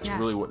 That's Yeah.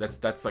 really what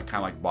that's like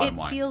kind of like bottom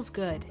It line. feels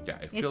good. Yeah,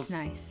 it feels It's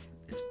nice.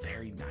 It's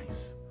very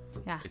nice.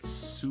 Yeah. It's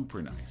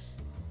super nice.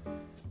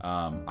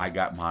 I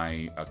got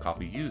my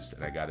copy used,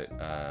 and I got it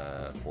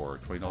for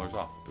 $20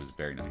 off. It was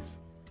very nice.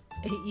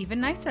 Even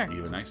nicer.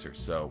 Even nicer.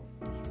 So,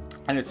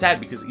 and it's sad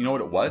because you know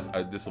what it was?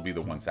 This will be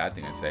the one sad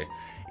thing I say,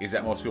 is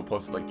that most people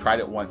posted, like, tried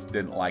it once,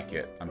 didn't like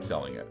it, I'm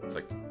selling it. It's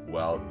like,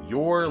 well,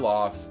 your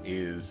loss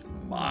is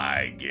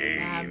my gain.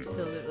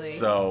 Absolutely.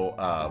 So,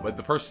 but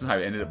the person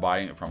I ended up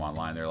buying it from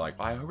online, they're like,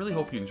 I really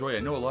hope you enjoy it. I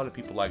know a lot of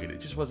people like it. It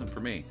just wasn't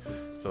for me.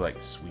 So,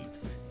 like, sweet.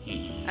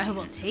 I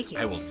will take it.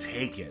 I will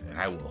take it, and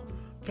I will.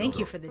 Thank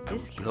you for the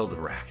discount. Build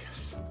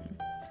Arrakis.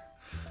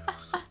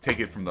 Take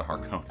it from the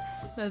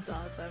Harkonnens. That's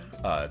awesome.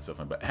 That's so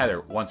fun. But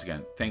Heather, once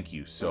again, thank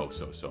you so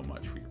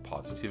much for your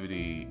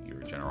positivity,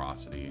 your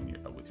generosity, and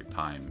with your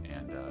time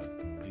and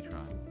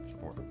Patreon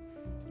support.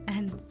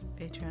 And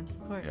Patreon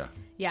support. Yeah.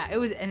 Yeah, it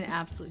was an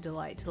absolute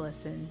delight to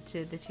listen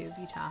to the two of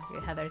you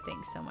talk. Heather,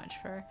 thanks so much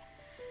for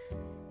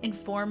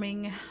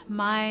informing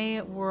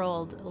my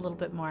world a little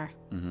bit more.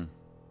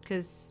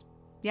 Because,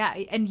 yeah,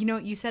 and you know,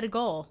 you set a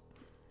goal.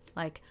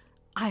 Like,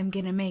 I'm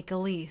going to make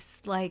Elise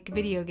like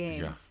video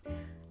games. Yeah.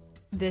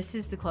 This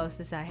is the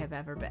closest I have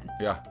ever been.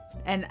 Yeah.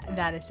 And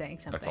that is saying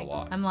something. That's a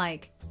lot. I'm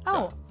like,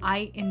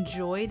 I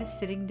enjoyed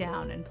sitting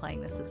down and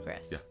playing this with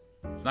Chris. Yeah.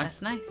 It's nice.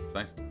 That's nice. It's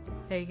nice.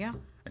 There you go.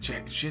 And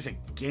she has a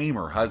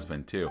gamer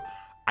husband, too.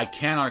 I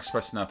cannot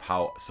express enough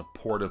how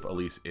supportive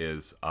Elise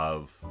is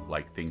of,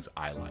 like, things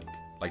I like.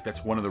 Like,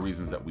 that's one of the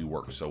reasons that we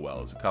work so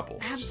well as a couple.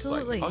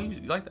 Absolutely. It's just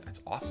like, you like that?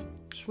 That's awesome.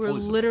 We're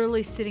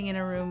literally sitting in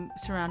a room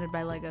surrounded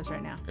by Legos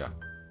right now. Yeah.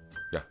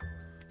 Yeah.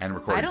 And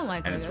recording. I don't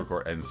like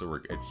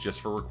Legos. It's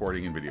just for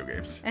recording in video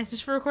games. And it's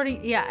just for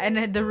recording. Yeah,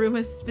 and the room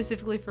is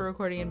specifically for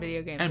recording in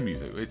video games. And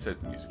music. It's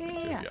music.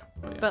 Yeah.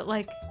 But,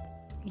 like,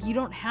 you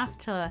don't have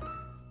to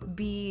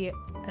be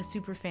a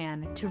super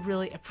fan to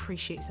really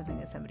appreciate something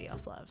that somebody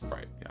else loves.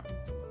 Right, yeah.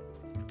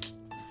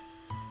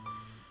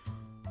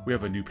 We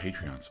have a new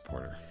Patreon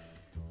supporter.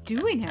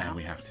 Do we now? And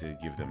we have to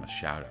give them a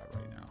shout out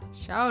right now.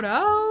 Shout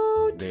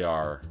out! They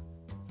are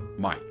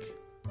Mike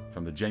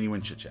from the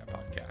Genuine Chit Chat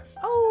podcast.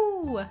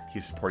 Oh!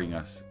 He's supporting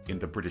us in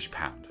the British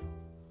pound.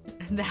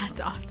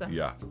 That's awesome.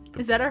 Yeah.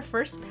 Is that our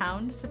first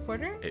pound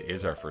supporter? It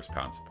is our first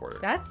pound supporter.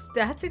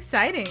 That's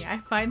exciting. I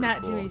find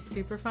that cool. to be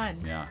super fun.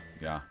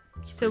 Yeah.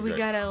 So we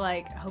gotta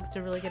hope it's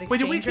a really good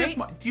exchange Wait,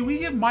 did we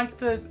give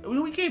Mike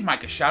we gave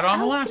Mike a shout out on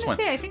the last one?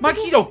 I think Mike,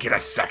 you don't get a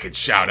second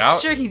shout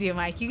out. Sure you do,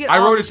 Mike. You get. I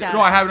wrote it. No,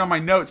 I have it on my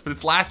notes, but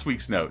it's last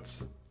week's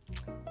notes.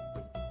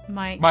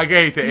 Mike,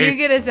 you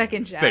get a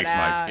second shout Thanks,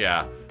 out. Mike.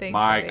 Yeah. Thanks,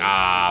 Mike.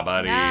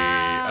 buddy. Buddy.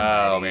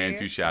 Oh buddy. man,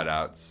 2 shout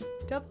outs.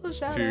 Double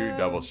shout out. 2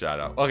 double shout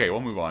out. Okay,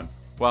 we'll move on.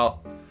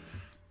 Well,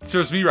 it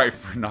serves me right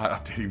for not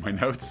updating my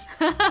notes.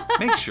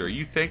 Make sure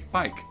you thank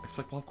Mike. It's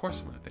like, well, of course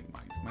I'm going to thank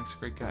Mike. Mike's a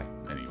great guy.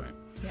 Anyway.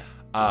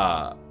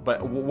 Yeah.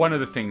 But one of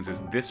the things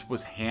is this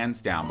was hands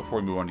down,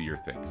 before we move on to your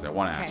thing, because I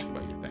want to ask you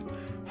about your thing.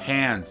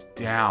 Hands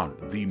down,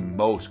 the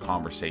most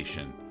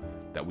conversation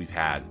that we've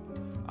had.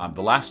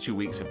 The last 2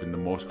 weeks have been the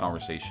most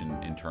conversation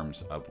in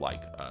terms of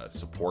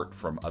support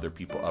from other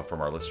people,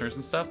 from our listeners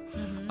and stuff,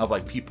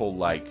 of people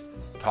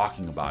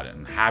talking about it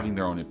and having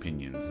their own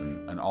opinions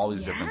and all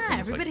these different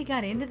things. Everybody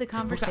got into the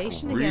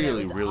conversation really, again. It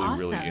was really,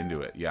 awesome. really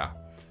into it. Yeah,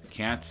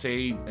 can't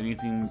say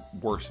anything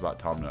worse about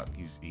Tom Nook.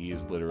 He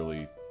is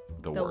literally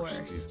the worst.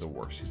 He's the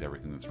worst. He's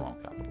everything that's wrong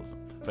with capitalism.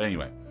 But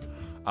anyway.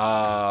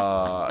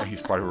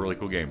 He's part of a really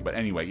cool game. But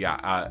anyway,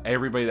 yeah,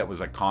 everybody that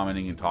was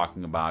commenting and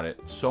talking about it,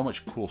 so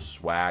much cool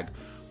swag.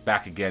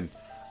 Back again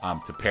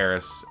to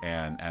Paris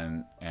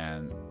and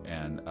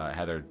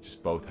Heather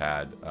just both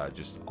had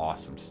just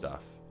awesome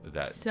stuff.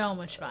 That so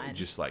much fun.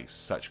 Just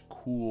such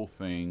cool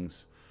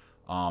things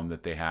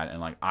that they had,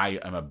 and I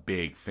am a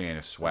big fan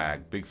of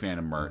swag, big fan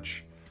of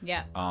merch.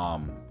 Yeah.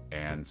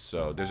 And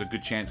so there's a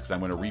good chance because I'm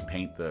going to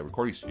repaint the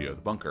recording studio,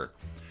 the bunker,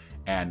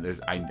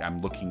 and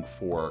I'm looking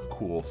for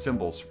cool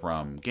symbols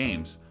from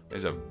games.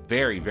 There's a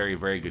very, very,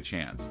 very good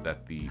chance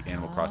that the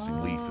Animal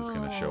Crossing leaf is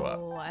going to show up.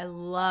 Oh, I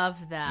love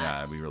that.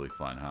 Yeah, it'd be really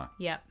fun, huh?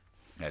 Yep.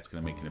 Yeah, it's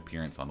going to make an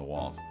appearance on the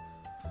walls.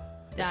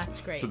 That's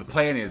great. So the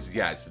plan is,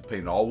 it's to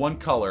paint it all one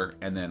color,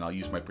 and then I'll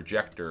use my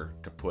projector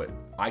to put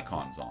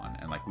icons on.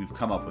 And we've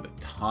come up with a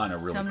ton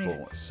of really cool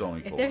ones. So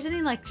many cool. If there's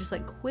any just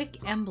quick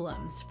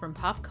emblems from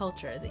pop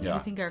culture that you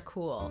think are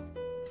cool,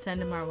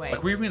 send them our way.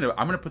 I'm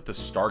gonna put the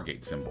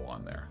Stargate symbol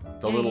on there.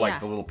 The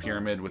little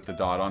pyramid with the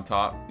dot on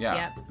top. Yeah.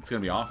 Yep. It's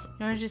gonna be awesome. You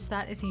know what I just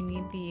thought is you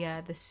need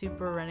the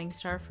super running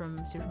star from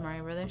Super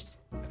Mario Brothers.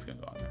 It's gonna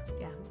go on there.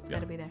 Yeah, it's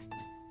gotta be there.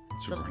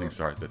 Super running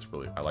star. That's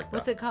really I like that.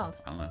 What's it called?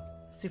 I don't know.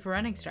 Super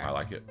running star. I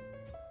like it.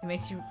 It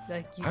makes you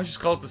I would just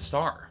call it the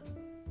star.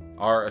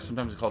 Or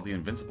sometimes it's called the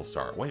invincible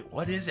star. Wait,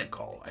 what is it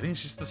called? I think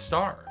it's just the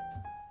star.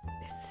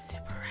 It's the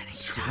super running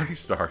star. Super running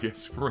star. Yeah,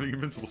 super running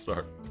invincible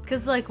star.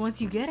 Because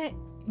once you get it,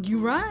 you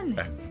run.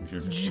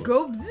 You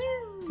go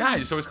zoom. Yeah, I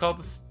just always call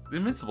it the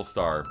invincible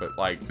star.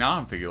 But now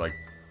I'm thinking how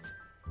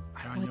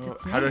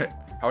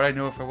would I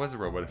know if I was a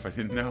robot if I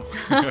didn't know?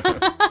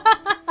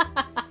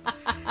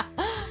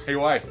 Hey,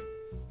 wife.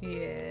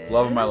 Yes.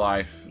 Love of my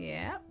life.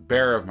 Yeah.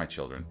 Bearer of my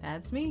children.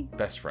 That's me.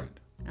 Best friend.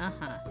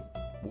 Uh-huh.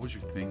 What was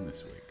your thing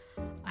this week?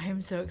 I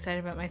am so excited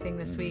about my thing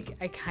this week.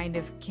 I kind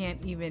of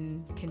can't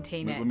even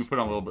contain it. Let me put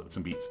on a little bit,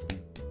 some beats.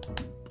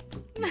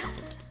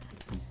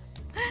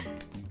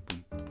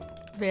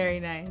 Very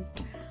nice.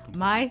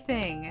 My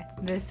thing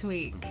this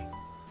week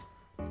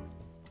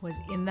was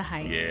In the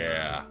Heights.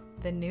 Yeah.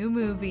 The new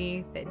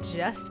movie that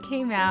just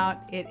came out.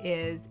 It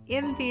is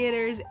in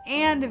theaters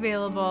and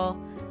available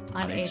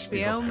on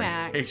HBO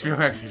Max. HBO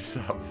Max, hit us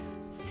up.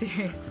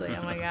 Seriously,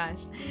 oh my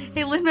gosh.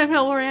 Hey,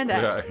 Lin-Manuel Miranda.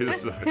 Yeah, hit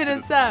us up. Hit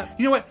us up.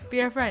 You know what?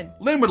 Be our friend.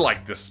 Lynn would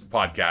like this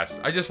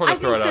podcast. I just want to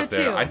throw it think out so,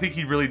 there. too. I think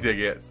he'd really dig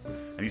it.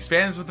 And he's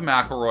fans with the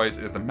McElroys.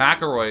 And if the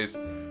McElroys,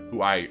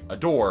 who I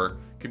adore,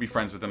 can be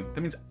friends with him,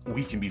 that means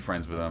we can be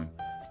friends with them.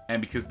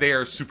 And because they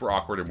are super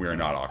awkward and we are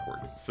not awkward.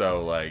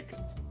 So, like,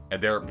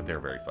 and they're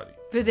very funny.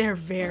 But they're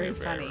very They're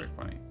funny. very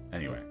funny.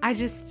 Anyway. I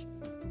just,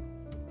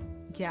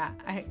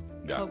 I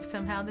hope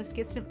somehow this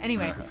gets to.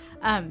 Anyway,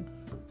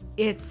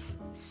 it's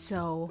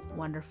so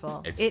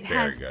wonderful. It's it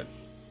very has good.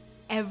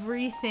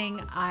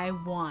 everything I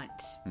want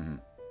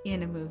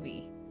in a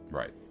movie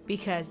Right.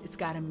 because it's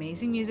got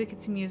amazing music.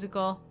 It's a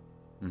musical.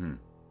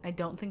 I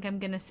don't think I'm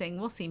gonna sing.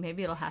 We'll see.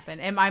 Maybe it'll happen,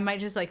 and I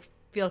might just like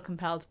feel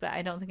compelled, but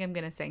I don't think I'm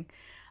gonna sing.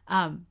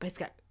 But it's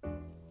got.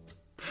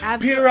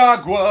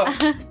 Piragua.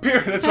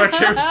 That's why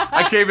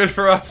I came in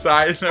from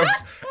outside,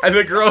 and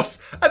the girls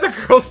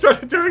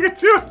started doing it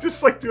too,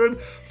 just like doing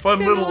fun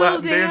Doing little a little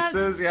Latin dance.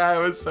 dances. Yeah,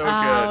 it was so good.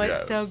 Oh, Yeah,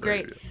 it's it was so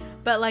great. good.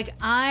 But like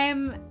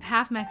I'm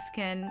half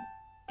Mexican,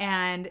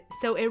 and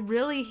so it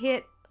really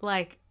hit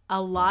like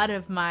a lot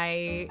of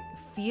my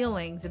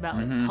feelings about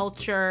like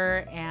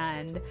culture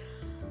and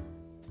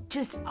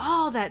just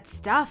all that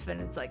stuff.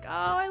 And it's like, oh,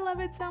 I love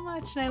it so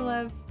much, and I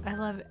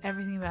love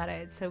everything about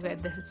it. It's so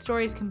good. The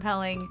story's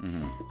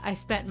compelling. I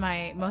spent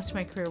most of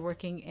my career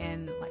working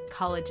in like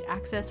college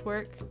access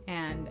work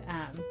and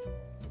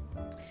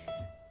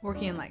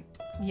working in like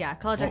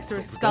college access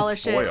Don't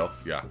scholarships. spoil.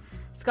 Yeah.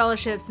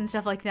 Scholarships and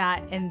stuff like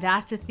that, and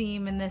that's a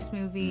theme in this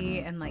movie.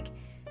 And like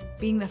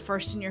being the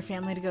first in your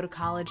family to go to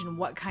college and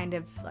what kind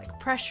of like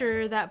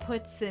pressure that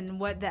puts and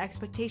what the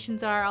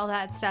expectations are, all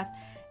that stuff.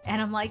 And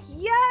I'm like,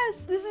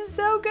 yes, this is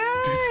so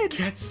good. This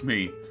gets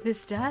me.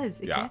 This does.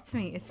 It Yeah. gets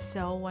me. It's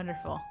so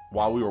wonderful.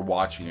 While we were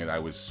watching it, I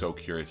was so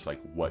curious, like,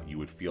 what you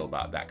would feel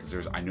about that,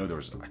 because I know there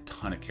was a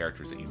ton of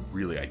characters that you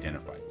really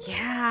identified with.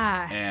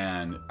 Yeah.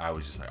 And I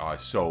was just like, I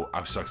was so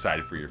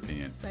excited for your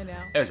opinion. I know.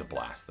 It was a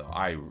blast, though.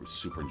 I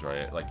super enjoyed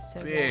it. Like,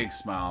 So big good.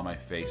 smile on my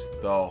face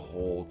the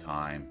whole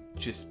time.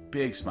 Just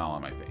big smile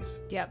on my face.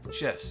 Yep.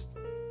 Just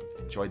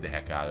enjoyed the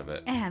heck out of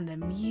it. And the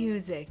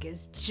music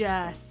is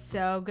just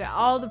so good.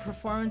 All the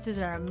performances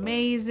are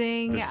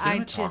amazing. The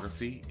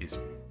cinematography is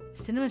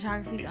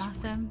Cinematography is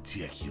awesome.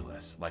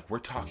 ridiculous. Like, we're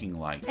talking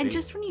like... And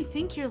just when you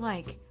think you're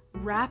like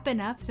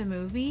wrapping up the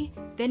movie,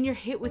 then you're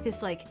hit with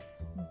this like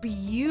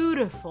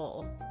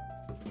beautiful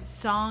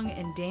song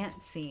and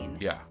dance scene.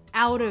 Yeah.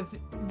 Out of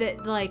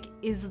that, like,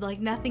 is like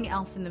nothing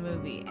else in the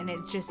movie, and it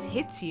just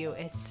hits you.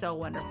 It's so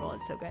wonderful.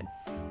 It's so good.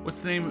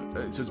 What's the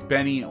name? So it's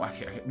Benny...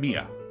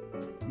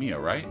 Mia,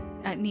 right?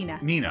 Nina.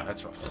 Nina,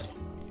 that's right.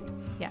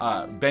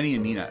 Yeah. Benny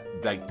and Nina,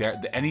 like,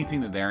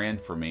 anything that they're in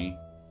for me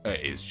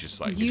is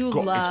just like... You it's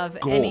gold. love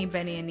It's gold. any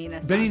Benny and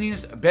Nina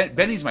songs.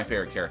 Benny's my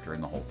favorite character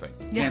in the whole thing.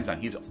 Yeah. Hands down.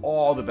 He has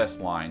all the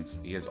best lines.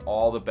 He has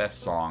all the best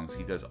songs.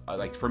 He does,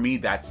 like, for me,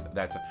 that's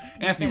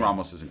Anthony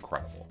Ramos is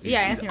incredible. He's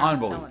Anthony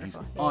Ramos is so unbelievable. He's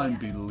wonderful. Yeah, yeah.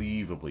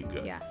 unbelievably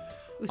good. Yeah.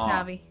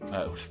 Usnavi.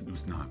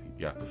 Usnavi,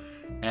 yeah.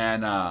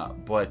 And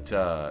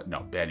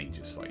no, Benny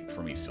just, like,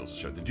 for me, steals the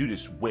show. The dude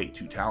is way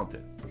too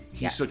talented.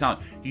 He's so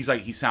talented.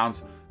 He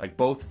sounds like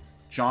both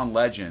John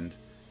Legend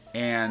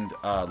and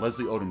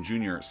Leslie Odom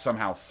Jr.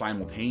 somehow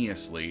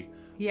simultaneously,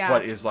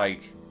 but is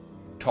like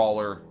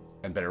taller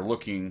and better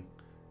looking,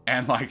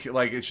 and like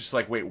it's just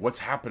like, wait, what's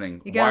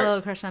happening? You got a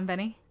little crush on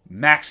Benny?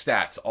 Max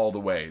stats all the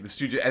way. The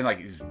studio, and like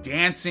his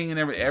dancing and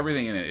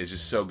everything in it is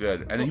just so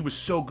good. And then he was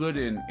so good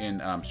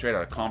in Straight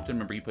Outta Compton.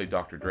 Remember, he played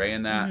Dr. Dre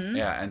in that.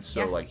 Yeah, and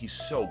so like he's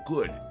so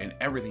good in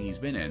everything he's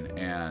been in.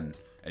 And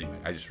anyway,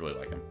 I just really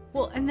like him.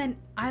 Well, and then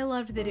I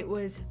loved that it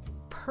was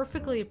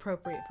perfectly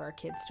appropriate for our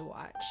kids to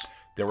watch.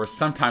 There were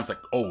sometimes like,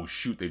 oh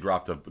shoot, they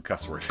dropped a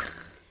cuss word.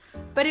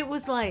 But it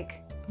was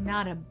like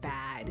not a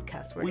bad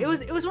cuss word. It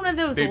was one of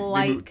those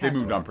light cuss words. They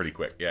moved on pretty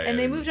quick. Yeah, and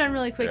they moved on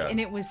really quick, yeah. and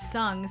it was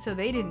sung, so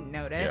they didn't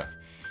notice.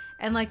 Yeah.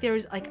 And like there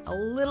was like a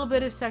little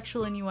bit of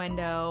sexual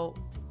innuendo,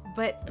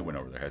 but it went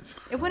over their heads.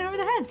 It went over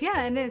their heads,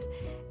 yeah, and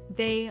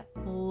they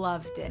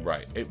loved it.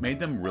 Right. It made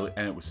them really,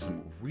 and it was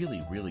some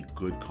really, really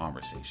good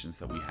conversations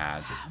that we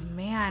had. Oh,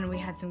 man, we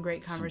had some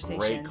great conversations.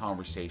 Great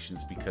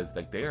conversations, because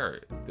like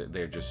they're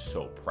just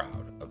so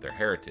proud of their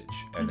heritage,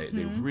 and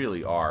they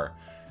really are.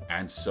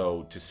 And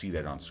so to see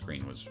that on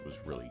screen was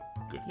really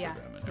good for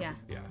them.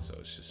 And so it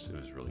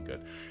was really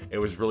good. It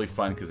was really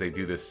fun because they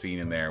do this scene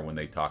in there when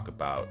they talk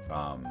about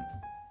why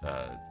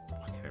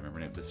can't I remember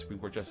her name? The Supreme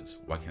Court Justice.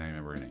 Why can't I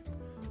remember her name?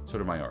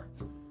 Sotomayor.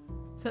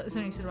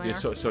 Sonia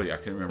Sotomayor. Yeah, I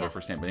can't remember her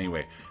first name, but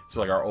anyway, so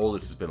like our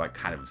oldest has been like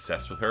kind of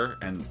obsessed with her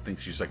and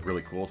thinks she's like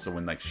really cool. So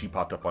when like she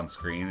popped up on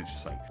screen, it's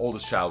just like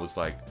oldest child was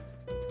like,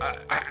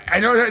 I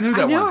knew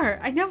that one.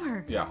 I know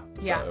her. Yeah.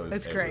 So Yeah,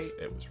 that's great.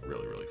 It was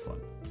really, really fun.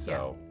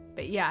 So.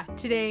 But yeah,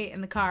 today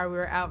in the car we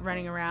were out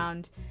running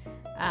around,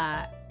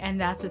 and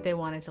that's what they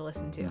wanted to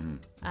listen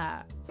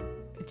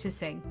to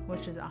sing,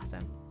 which was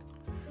awesome.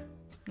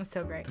 It's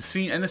so great. The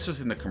scene, and this was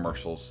in the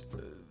commercials,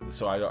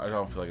 so I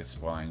don't feel like it's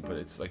spoiling, but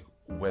it's like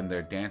when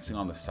they're dancing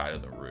on the side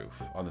of the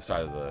roof, on the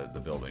side of the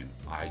building.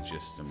 I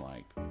just am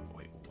like,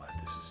 wait, what?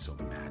 This is so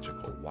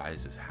magical. Why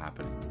is this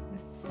happening?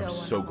 So I'm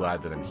so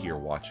glad that I'm here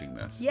watching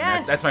this.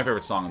 Yes, that's my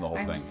favorite song in the whole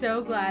thing. I'm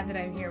so glad that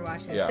I'm here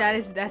watching this.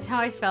 Yeah. That's how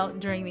I felt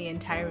during the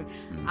entire.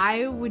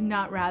 I would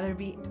not rather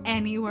be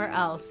anywhere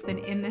else than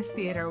in this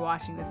theater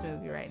watching this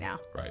movie right now.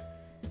 Right.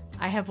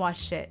 I have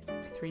watched it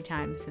 3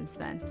 times since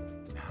then.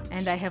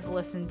 And I have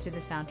listened to the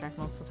soundtrack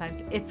multiple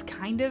times. It's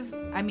kind of,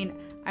 I mean,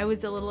 I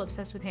was a little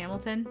obsessed with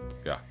Hamilton.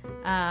 Yeah.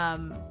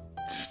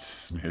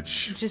 Just a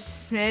smidge.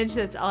 Just a smidge.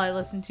 That's all I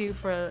listened to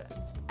for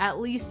at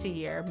least a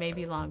year,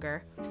 maybe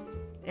longer.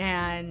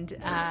 And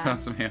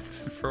Want some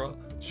Hamilton for a while?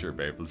 Sure,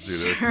 babe. Let's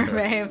do this. sure,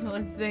 babe.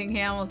 Let's sing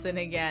Hamilton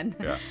again.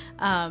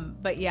 Yeah.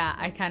 But yeah,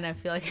 I kind of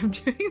feel like I'm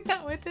doing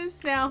that with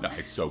this now. No,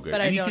 it's so good.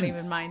 But And I you don't can-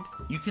 even mind.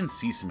 You can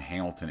see some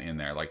Hamilton in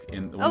there, like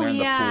when Oh, they're in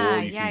yeah, the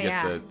pool. You yeah, can get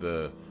yeah.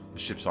 the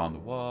ship's on the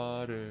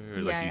water. Yeah, Like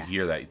you yeah.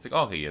 hear that, it's like,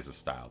 okay, he has a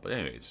style. But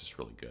anyway, it's just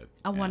really good.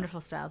 A Yeah.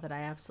 wonderful style that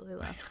I absolutely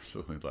love.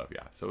 Absolutely love.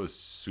 Yeah. So it was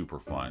super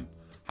fun.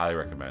 Highly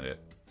recommend it.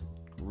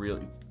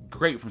 Really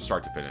great from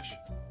start to finish.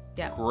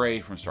 Yeah.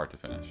 Great from start to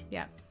finish.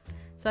 Yeah.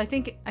 So I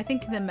think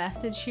the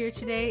message here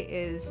today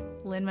is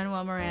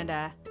Lin-Manuel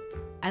Miranda,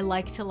 I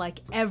like to like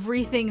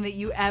everything that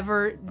you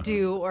ever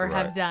do or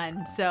Right. have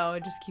done. So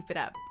just keep it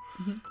up.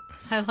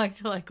 I like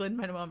to like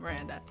Lin-Manuel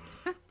Miranda.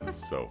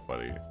 That's so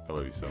funny. I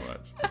love you so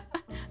much.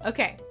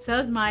 Okay, so that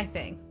was my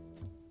thing.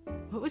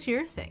 What was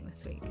your thing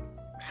this week?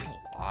 I had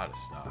a lot of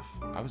stuff.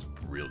 I was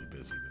really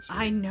busy this week.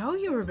 I know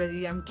you were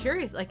busy. I'm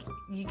curious. Like,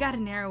 you got to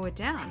narrow it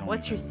down. don't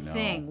What's your even know.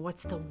 thing?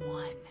 What's the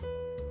one?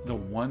 The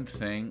one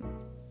thing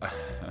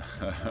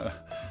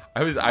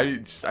I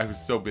was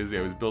so busy.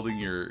 I was building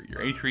your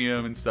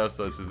atrium and stuff,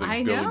 so this is like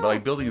I building, know. but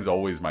like building is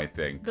always my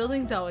thing.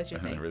 Building's always your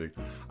And thing. everything.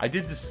 I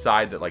did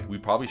decide that like we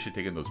probably should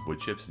take in those wood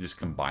chips and just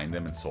combine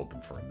them and sold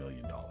them for $1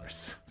 million.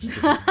 Just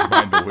to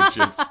combine the wood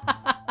chips.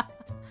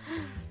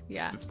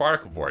 Yeah. It's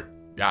particle board.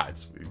 Yeah,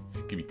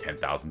 give me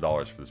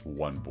 $10,000 for this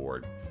one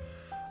board.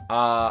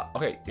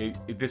 Okay,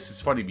 this is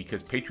funny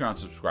because Patreon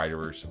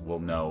subscribers will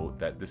know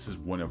that this is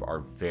one of our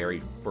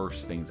very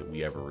first things that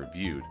we ever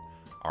reviewed.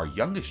 Our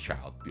youngest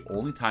child, the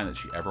only time that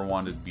she ever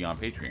wanted to be on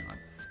Patreon,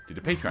 did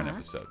a Patreon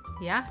episode,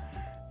 Yeah.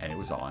 and it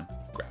was on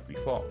Gravity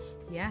Falls.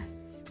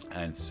 Yes.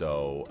 And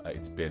so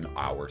it's been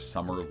our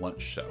summer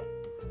lunch show.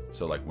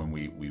 So like when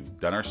we've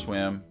done our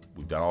swim,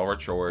 we've done all of our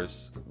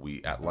chores,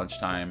 we at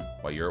lunchtime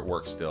while you're at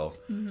work still,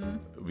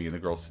 me and the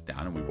girls sit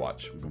down and we've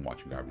been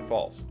watching Gravity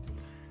Falls.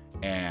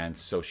 And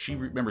so she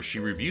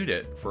reviewed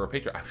it for a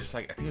Patreon. I was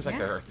like, I think it was like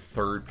Yeah. our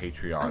third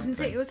Patreon. I was going to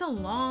say, thing. it was a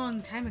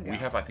long time ago. We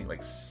have, I think,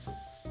 like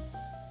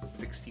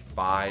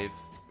 65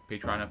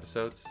 Patreon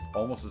episodes,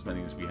 almost as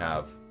many as we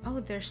have. Oh,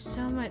 there's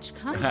so much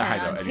content I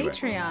know, on anyway.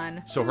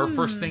 Patreon. So her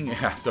first thing,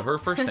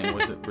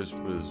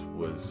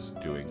 was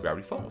doing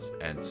Gravity Falls,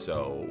 and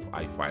so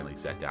I finally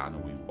sat down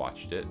and we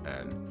watched it,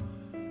 and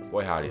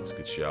boy howdy, it's a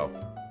good show.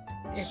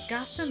 It's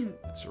got some.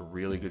 It's a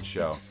really good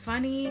show. It's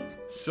funny.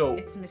 So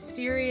It's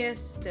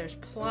mysterious. There's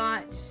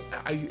plot.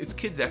 it's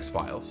Kids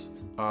X-Files.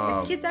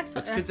 It's Kids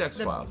X-Files. It's Kids That's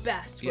the X-Files.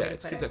 best way Yeah, to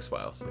it's put Kids it.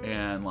 X-Files,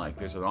 and like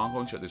there's an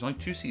ongoing show. There's only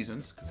 2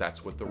 seasons because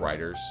that's what the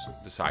writers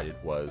decided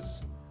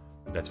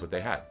that's what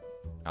they had.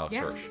 Alex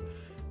Yeah. Hirsch,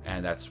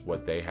 and that's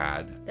what they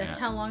had. That's and,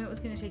 how long it was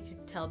going to take to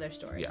tell their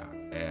story. Yeah,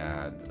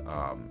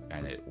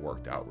 and it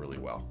worked out really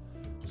well.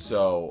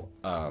 So,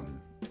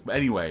 but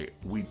anyway,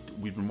 we've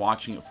been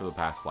watching it for the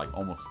past like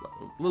almost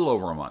a little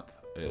over a month.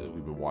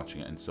 We've been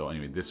watching it, and so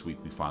anyway, this week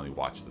we finally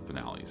watched the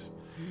finales,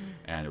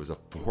 and it was a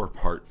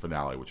 4-part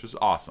finale, which was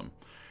awesome.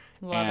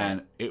 Love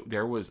and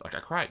there was like I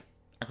cried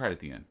at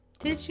the end.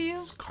 Did you?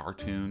 This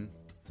cartoon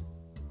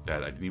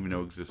that I didn't even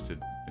know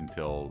existed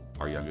until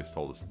our youngest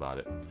told us about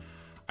it.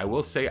 I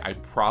will say I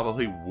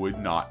probably would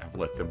not have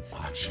let them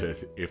watch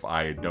it if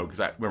I had known, because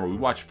I remember we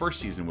watched first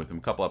season with them,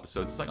 a couple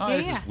episodes. It's like, oh, Yeah,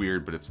 this yeah. is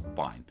weird, but it's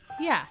fine.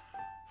 Yeah.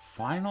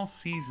 Final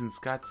season's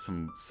got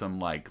some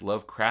like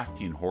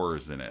Lovecraftian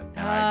horrors in it,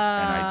 and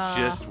I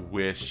just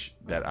wish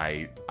that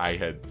I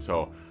had.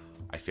 So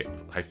I failed.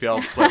 I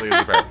failed slightly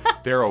as a parent.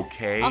 They're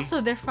okay.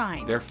 Also, they're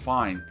fine. They're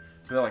fine.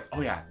 They're like,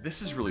 oh yeah,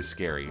 this is really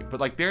scary. But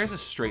like, there's a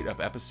straight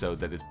up episode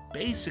that is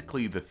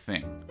basically The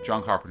Thing.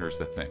 John Carpenter's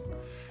The Thing.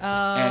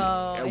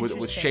 Oh, And with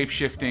interesting. shape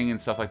shifting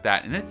and stuff like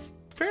that, and it's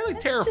fairly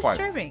terrifying.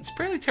 disturbing. It's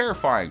fairly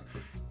terrifying.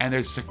 And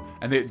they're just like,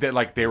 and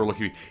they were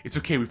looking at me. It's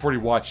okay, we've already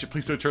watched it.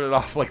 Please don't turn it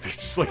off. Like they're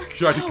just like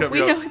trying to cut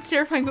We me know off. it's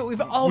terrifying, but we've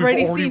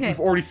already seen it. We've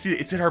already seen it.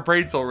 It's in our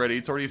brains already.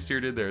 It's already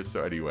seared in there.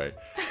 So anyway,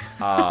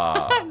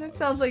 That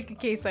sounds like a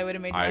case I would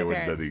have made to my I would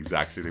have parents. done the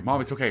exact same thing.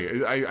 Mom, it's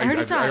okay. I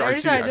already saw it.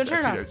 Don't turn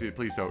it I've off. seen it.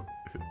 Please don't.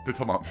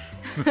 Tell Mom.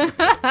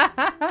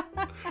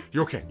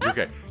 You're okay. You're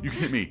okay. You can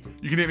hit me.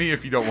 You can hit me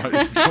if you don't want.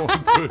 If you don't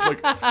want to. Like,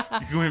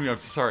 you can hit me. I'm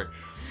so sorry.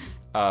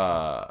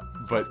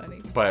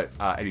 But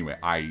anyway,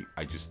 I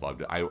just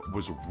loved it. I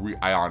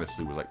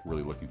honestly was like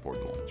really looking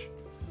forward to lunch.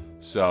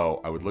 So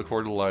I would look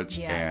forward to lunch,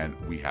 and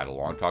we had a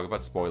long talk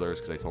about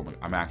spoilers because I told him,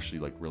 I'm actually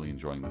like really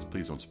enjoying this.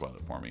 Please don't spoil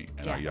it for me.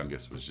 And our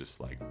youngest was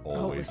just like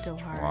always so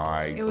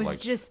trying to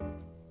like.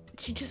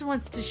 She just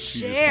wants to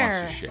share. She just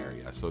wants to share,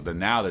 yeah. So then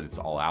now that it's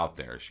all out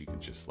there, she can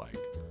just like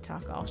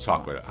talk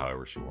about it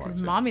however she wants.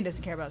 Because Mommy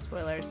doesn't care about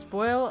spoilers.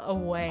 Spoil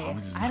away.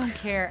 I don't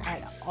care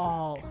at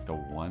all. It's the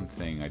one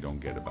thing I don't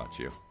get about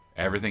you.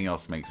 Everything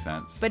else makes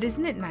sense. But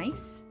isn't it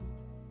nice?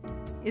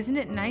 Isn't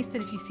it nice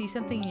that if you see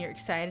something and you're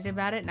excited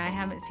about it and I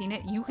haven't seen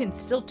it, you can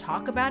still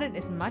talk about it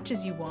as much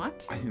as you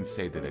want? I didn't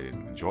say that I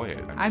didn't enjoy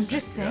it. I'm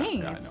just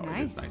saying it's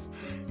nice. It is nice.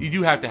 You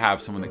do have to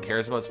have someone that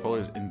cares about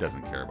spoilers and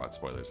doesn't care about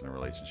spoilers in a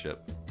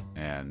relationship.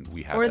 And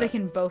we have Or they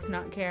can both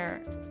not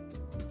care.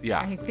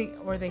 Yeah.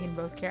 Or they can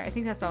both care. I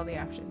think that's all the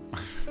options.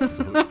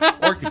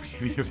 Or it could be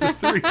any of the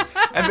three.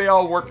 And they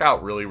all work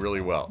out really, really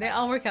well. They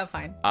all work out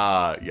fine.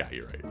 Yeah,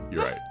 you're right.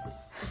 You're right.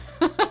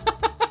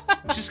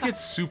 Just get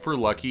super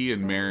lucky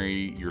and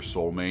marry your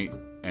soulmate,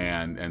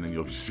 and then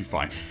you'll just be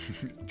fine.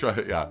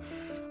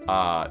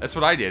 That's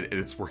what I did, and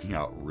it's working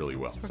out really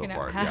well so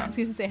far. I was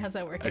going to say, how's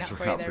that working out for you? It's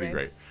working out pretty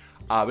great.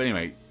 But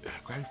anyway,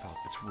 Gravity Falls,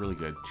 it's really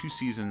good. 2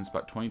 seasons,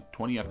 about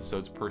 20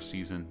 episodes per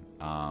season,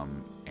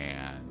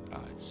 and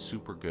it's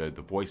super good.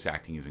 The voice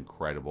acting is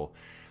incredible.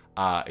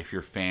 If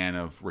you're a fan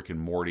of Rick and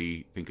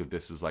Morty, think of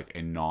this as like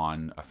a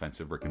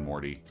non-offensive Rick and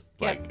Morty,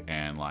 but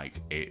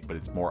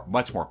it's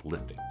much more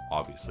uplifting,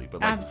 obviously.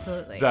 But like,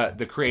 absolutely,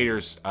 the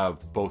creators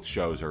of both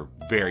shows are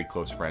very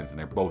close friends, and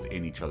they're both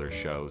in each other's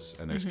shows,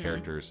 and there's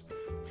characters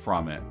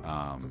from it.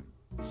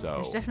 So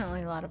there's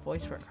definitely a lot of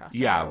voice work crossover.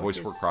 Yeah,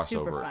 voice work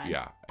crossover.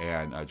 Yeah,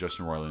 and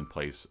Justin Roiland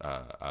plays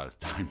a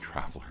time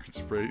traveler. It's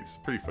a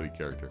pretty funny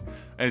character,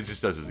 and it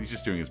just he's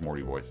just doing his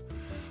Morty voice.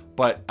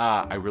 But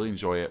I really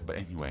enjoy it. But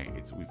anyway,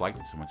 we've liked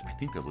it so much. I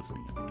think they're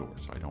listening at the door,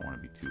 so I don't want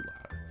to be too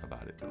loud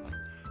about it. But like,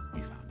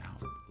 we found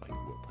out like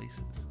what places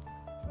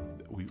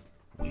we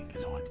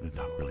it's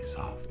not really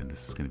soft, and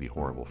this is going to be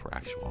horrible for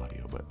actual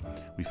audio. But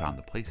we found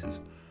the places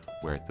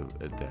where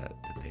that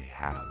they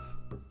had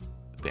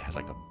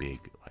like a big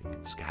like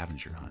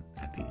scavenger hunt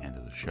at the end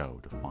of the show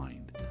to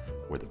find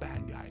where the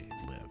bad guy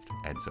lived.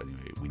 And so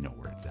anyway, we know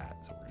where it's at,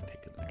 so we're gonna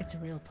take it there. It's a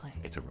real place.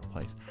 It's a real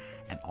place.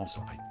 And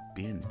also, I've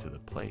been to the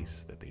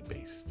place that they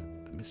based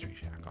the Mystery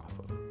Shack off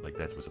of. Like,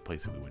 that was a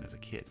place that we went as a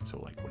kid. So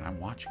like when I'm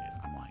watching it,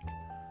 I'm like,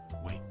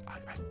 wait,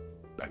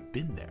 I've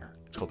been there.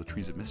 It's called the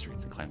Trees of Mystery.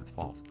 It's in Klamath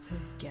Falls. So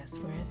guess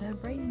where the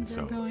Braytons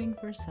are going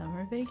for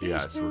summer vacation?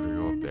 Yeah, so we're gonna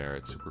go up there.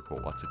 It's super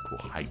cool. Lots of cool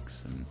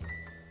hikes and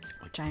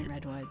like giant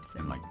redwoods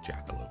and like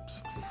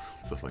jackalopes,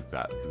 stuff like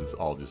that. Because it's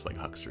all just like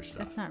huckster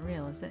stuff. That's not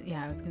real, is it?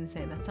 Yeah, I was gonna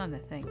say that's not a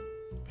thing.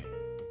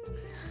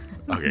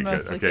 Okay,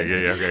 good. Okay,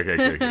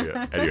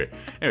 yeah.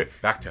 Anyway,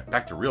 back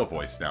to real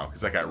voice now,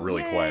 because I got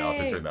really quiet. I'll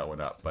have to turn that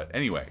one up. But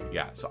anyway,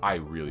 yeah. So I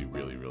really,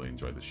 really, really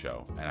enjoyed the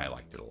show, and I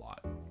liked it a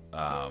lot.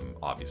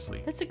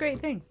 Obviously, that's a great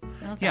thing.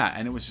 Yeah,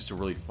 and it was just a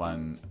really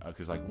fun,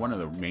 because like one of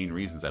the main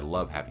reasons I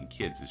love having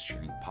kids is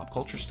sharing pop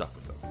culture stuff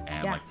with them,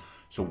 and like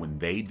so when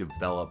they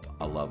develop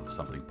a love of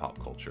something pop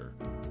culture,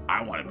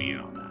 I want to be in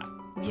on that.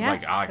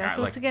 Yes, that's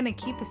what's going to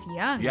keep us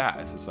young. Yeah,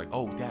 it's just like,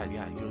 oh, Dad,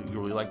 yeah, you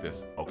really like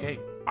this. Okay,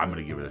 I'm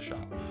going to give it a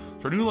shot.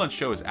 So our new lunch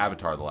show is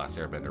Avatar: The Last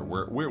Airbender.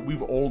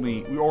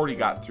 We already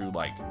got through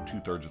like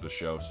 2/3 of the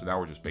show, so now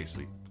we're just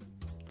basically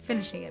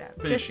finishing it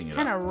up. Just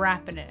kind of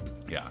wrapping it.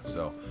 Yeah,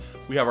 so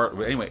we have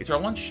it's our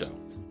lunch show.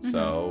 Mm-hmm.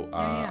 So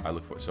I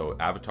look for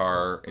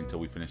Avatar until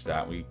we finish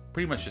that. We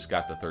pretty much just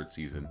got the 3rd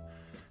season.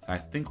 And I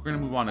think we're going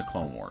to move on to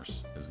Clone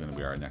Wars is going to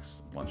be our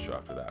next lunch show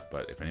after that.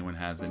 But if anyone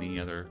has any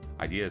other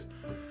ideas,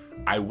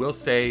 I will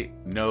say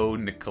no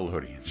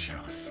Nickelodeon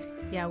shows.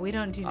 Yeah, we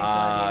don't do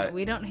Nickelodeon.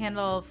 We don't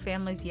handle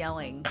families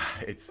yelling.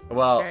 It's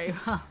very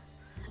well.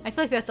 I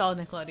feel like that's all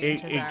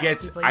Nickelodeon shows it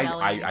gets.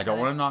 I don't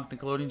want to knock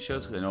Nickelodeon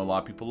shows because I know a lot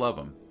of people love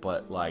them,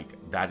 but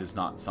like that is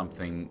not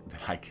something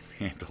that I can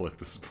handle at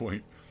this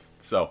point.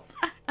 So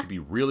it'd be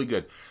really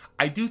good.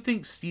 I do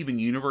think Steven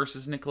Universe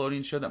is a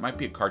Nickelodeon show. That might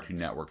be a Cartoon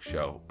Network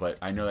show, but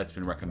I know that's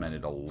been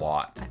recommended a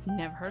lot. I've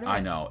never heard of it. I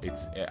know.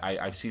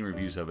 I've seen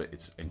reviews of it.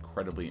 It's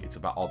it's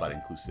all about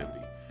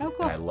inclusivity. Oh,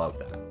 cool. And I love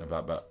that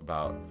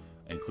about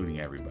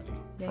including everybody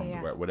from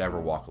whatever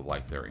walk of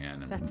life they're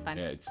in. And that's fun.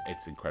 It's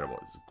incredible.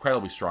 It's an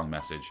incredibly strong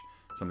message.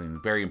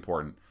 Something very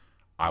important.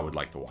 I would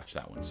like to watch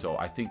that one. So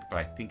I think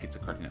it's a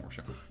Cartoon Network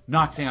show.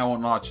 Not saying I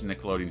won't watch a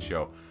Nickelodeon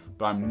show,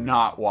 but I'm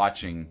not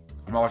watching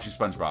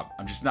SpongeBob.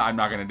 I'm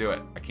not going to do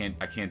it. I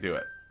can't do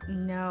it.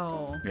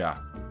 No. Yeah.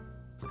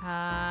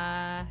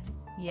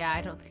 Yeah,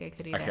 I don't think I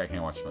could either. I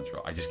can't watch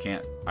SpongeBob. I just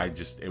can't. I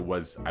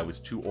was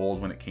too old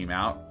when it came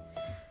out.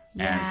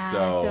 Yeah, and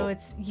so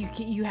it's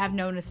you have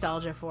no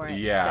nostalgia for it.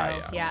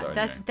 Yeah. So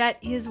that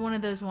is one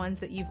of those ones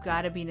that you've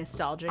got to be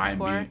nostalgic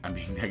for. I'm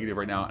being negative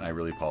right now, and I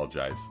really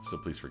apologize. So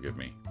please forgive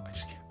me. I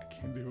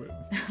can't do it.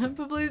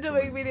 But please don't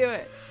make me do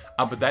it.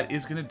 But that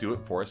is going to do it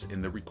for us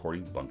in the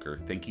recording bunker.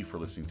 Thank you for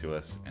listening to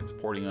us and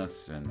supporting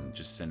us and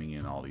just sending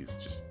in all these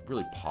just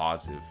really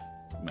positive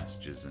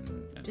messages and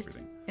Just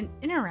everything. and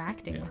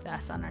interacting with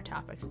us on our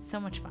topics. It's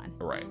so much fun.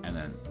 Right. And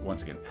then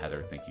once again,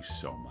 Heather, thank you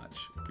so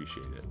much.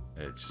 Appreciate it.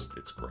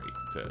 It's great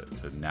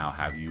to now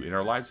have you in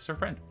our lives as our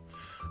friend.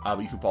 But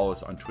you can follow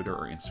us on Twitter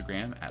or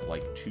Instagram at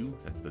like2.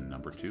 That's the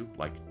number 2.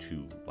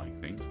 Like2 like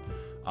things.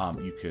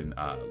 You can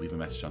leave a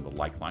message on the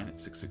like line at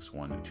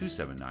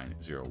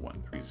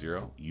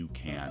 661-279-0130. You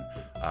can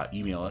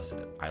email us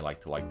at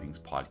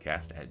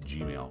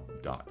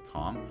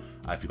ilike2likethingspodcast@gmail.com.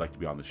 If you'd like to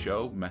be on the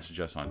show, message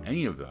us on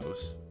any of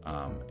those.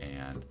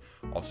 And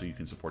also you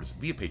can support us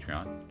via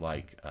Patreon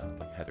like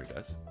Heather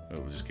does.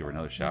 We'll just give her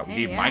another shout. We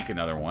gave Mike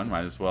another one.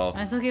 Might as well.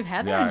 Might as well give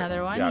Heather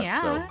another one.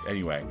 Yeah. So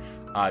anyway,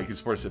 you can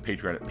support us at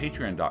Patreon at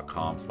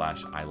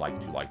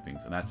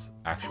patreon.com/ilike2likethings. And that's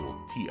actual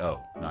TO,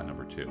 not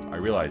number 2. I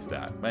realized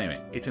that. But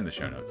anyway, it's in the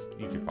show notes.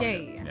 You can find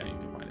it. Yeah, you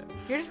can find it.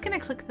 You're just going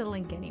to click the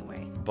link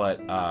anyway. But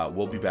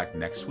we'll be back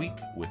next week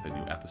with a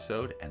new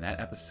episode. And that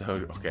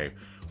episode, okay,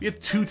 we have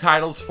 2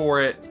 titles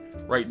for it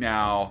right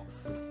now.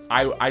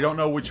 I don't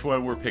know which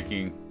one we're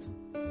picking.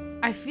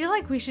 I feel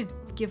like we should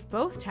give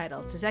both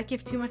titles. Does that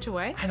give too much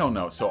away? I don't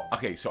know. So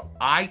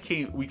I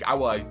came up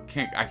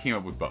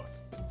with both.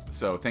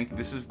 So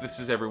this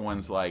is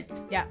everyone's like.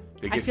 Yeah.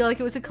 I feel like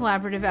it was a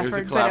collaborative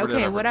effort, but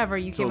okay, whatever.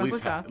 You came up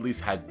with both. At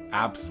least had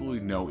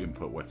absolutely no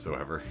input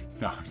whatsoever.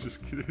 No, I'm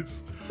just kidding.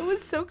 It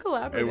was so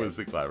collaborative. It was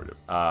the collaborative.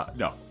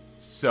 No.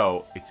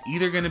 So it's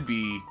either gonna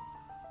be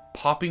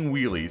Popping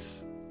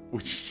Wheelies,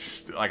 which is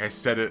just like I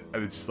said it,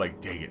 and it's just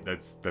like, dang it,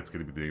 that's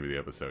gonna be the name of the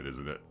episode,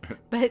 isn't it?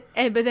 But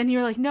then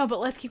you're like, no, but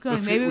let's keep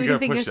going. Maybe we can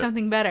think of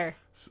something better.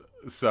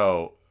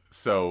 So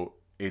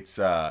it's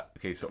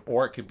okay. So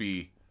or it could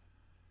be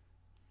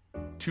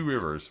 2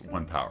 Rivers,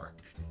 1 Power.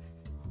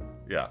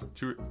 Yeah,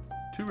 two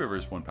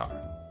Rivers, 1 Power.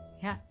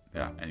 Yeah.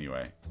 Yeah.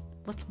 Anyway,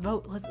 let's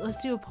vote.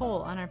 Let's do a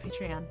poll on our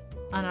Patreon.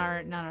 Not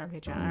our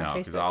Patreon. On our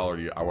Facebook. Because I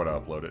want to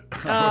upload it. Oh,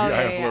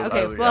 yeah.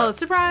 Okay. Well,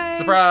 surprise.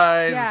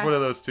 Yeah. It's one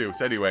of those 2.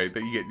 So anyway,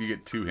 you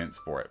get 2 hints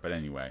for it. But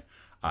anyway,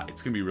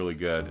 it's gonna be really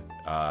good.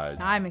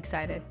 I'm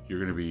excited.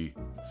 You're gonna be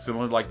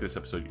similar like this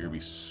episode. You're gonna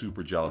be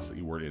super jealous that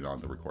you weren't in on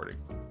the recording.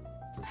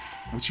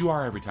 Which you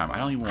are every time. I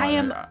don't even want to. I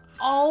am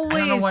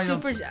always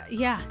super.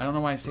 Yeah. I don't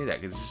know why I say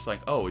that. Because it's just like,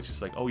 oh,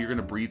 you're going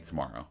to breathe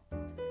tomorrow.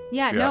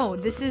 Yeah, no,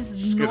 this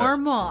is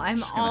normal. I'm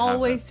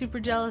always super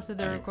jealous of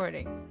the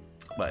recording.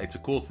 But it's a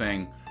cool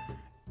thing.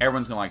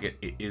 Everyone's going to like it.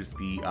 It is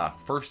the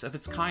first of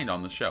its kind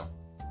on the show.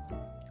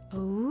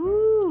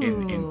 Ooh.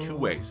 In 2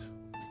 ways.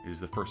 It is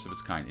the first of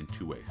its kind in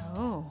 2 ways.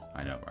 Oh.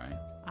 I know, right?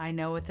 I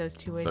know what those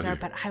 2 ways are,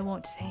 but I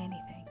won't say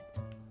anything.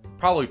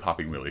 Probably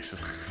Popping Wheelies.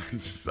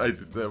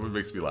 That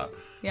makes me laugh.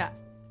 Yeah.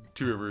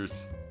 2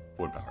 Rivers,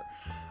 1 Power.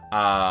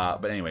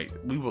 But anyway,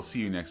 we will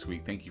see you next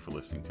week. Thank you for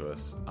listening to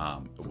us.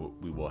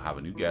 We will have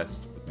a new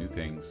guest with new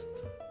things.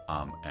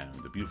 And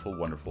the beautiful,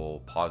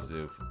 wonderful,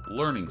 positive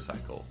learning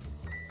cycle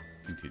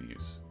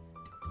continues.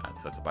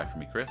 So that's a bye from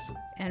me, Chris.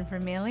 And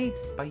from me,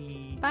 Elise.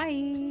 Bye.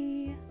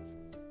 Bye.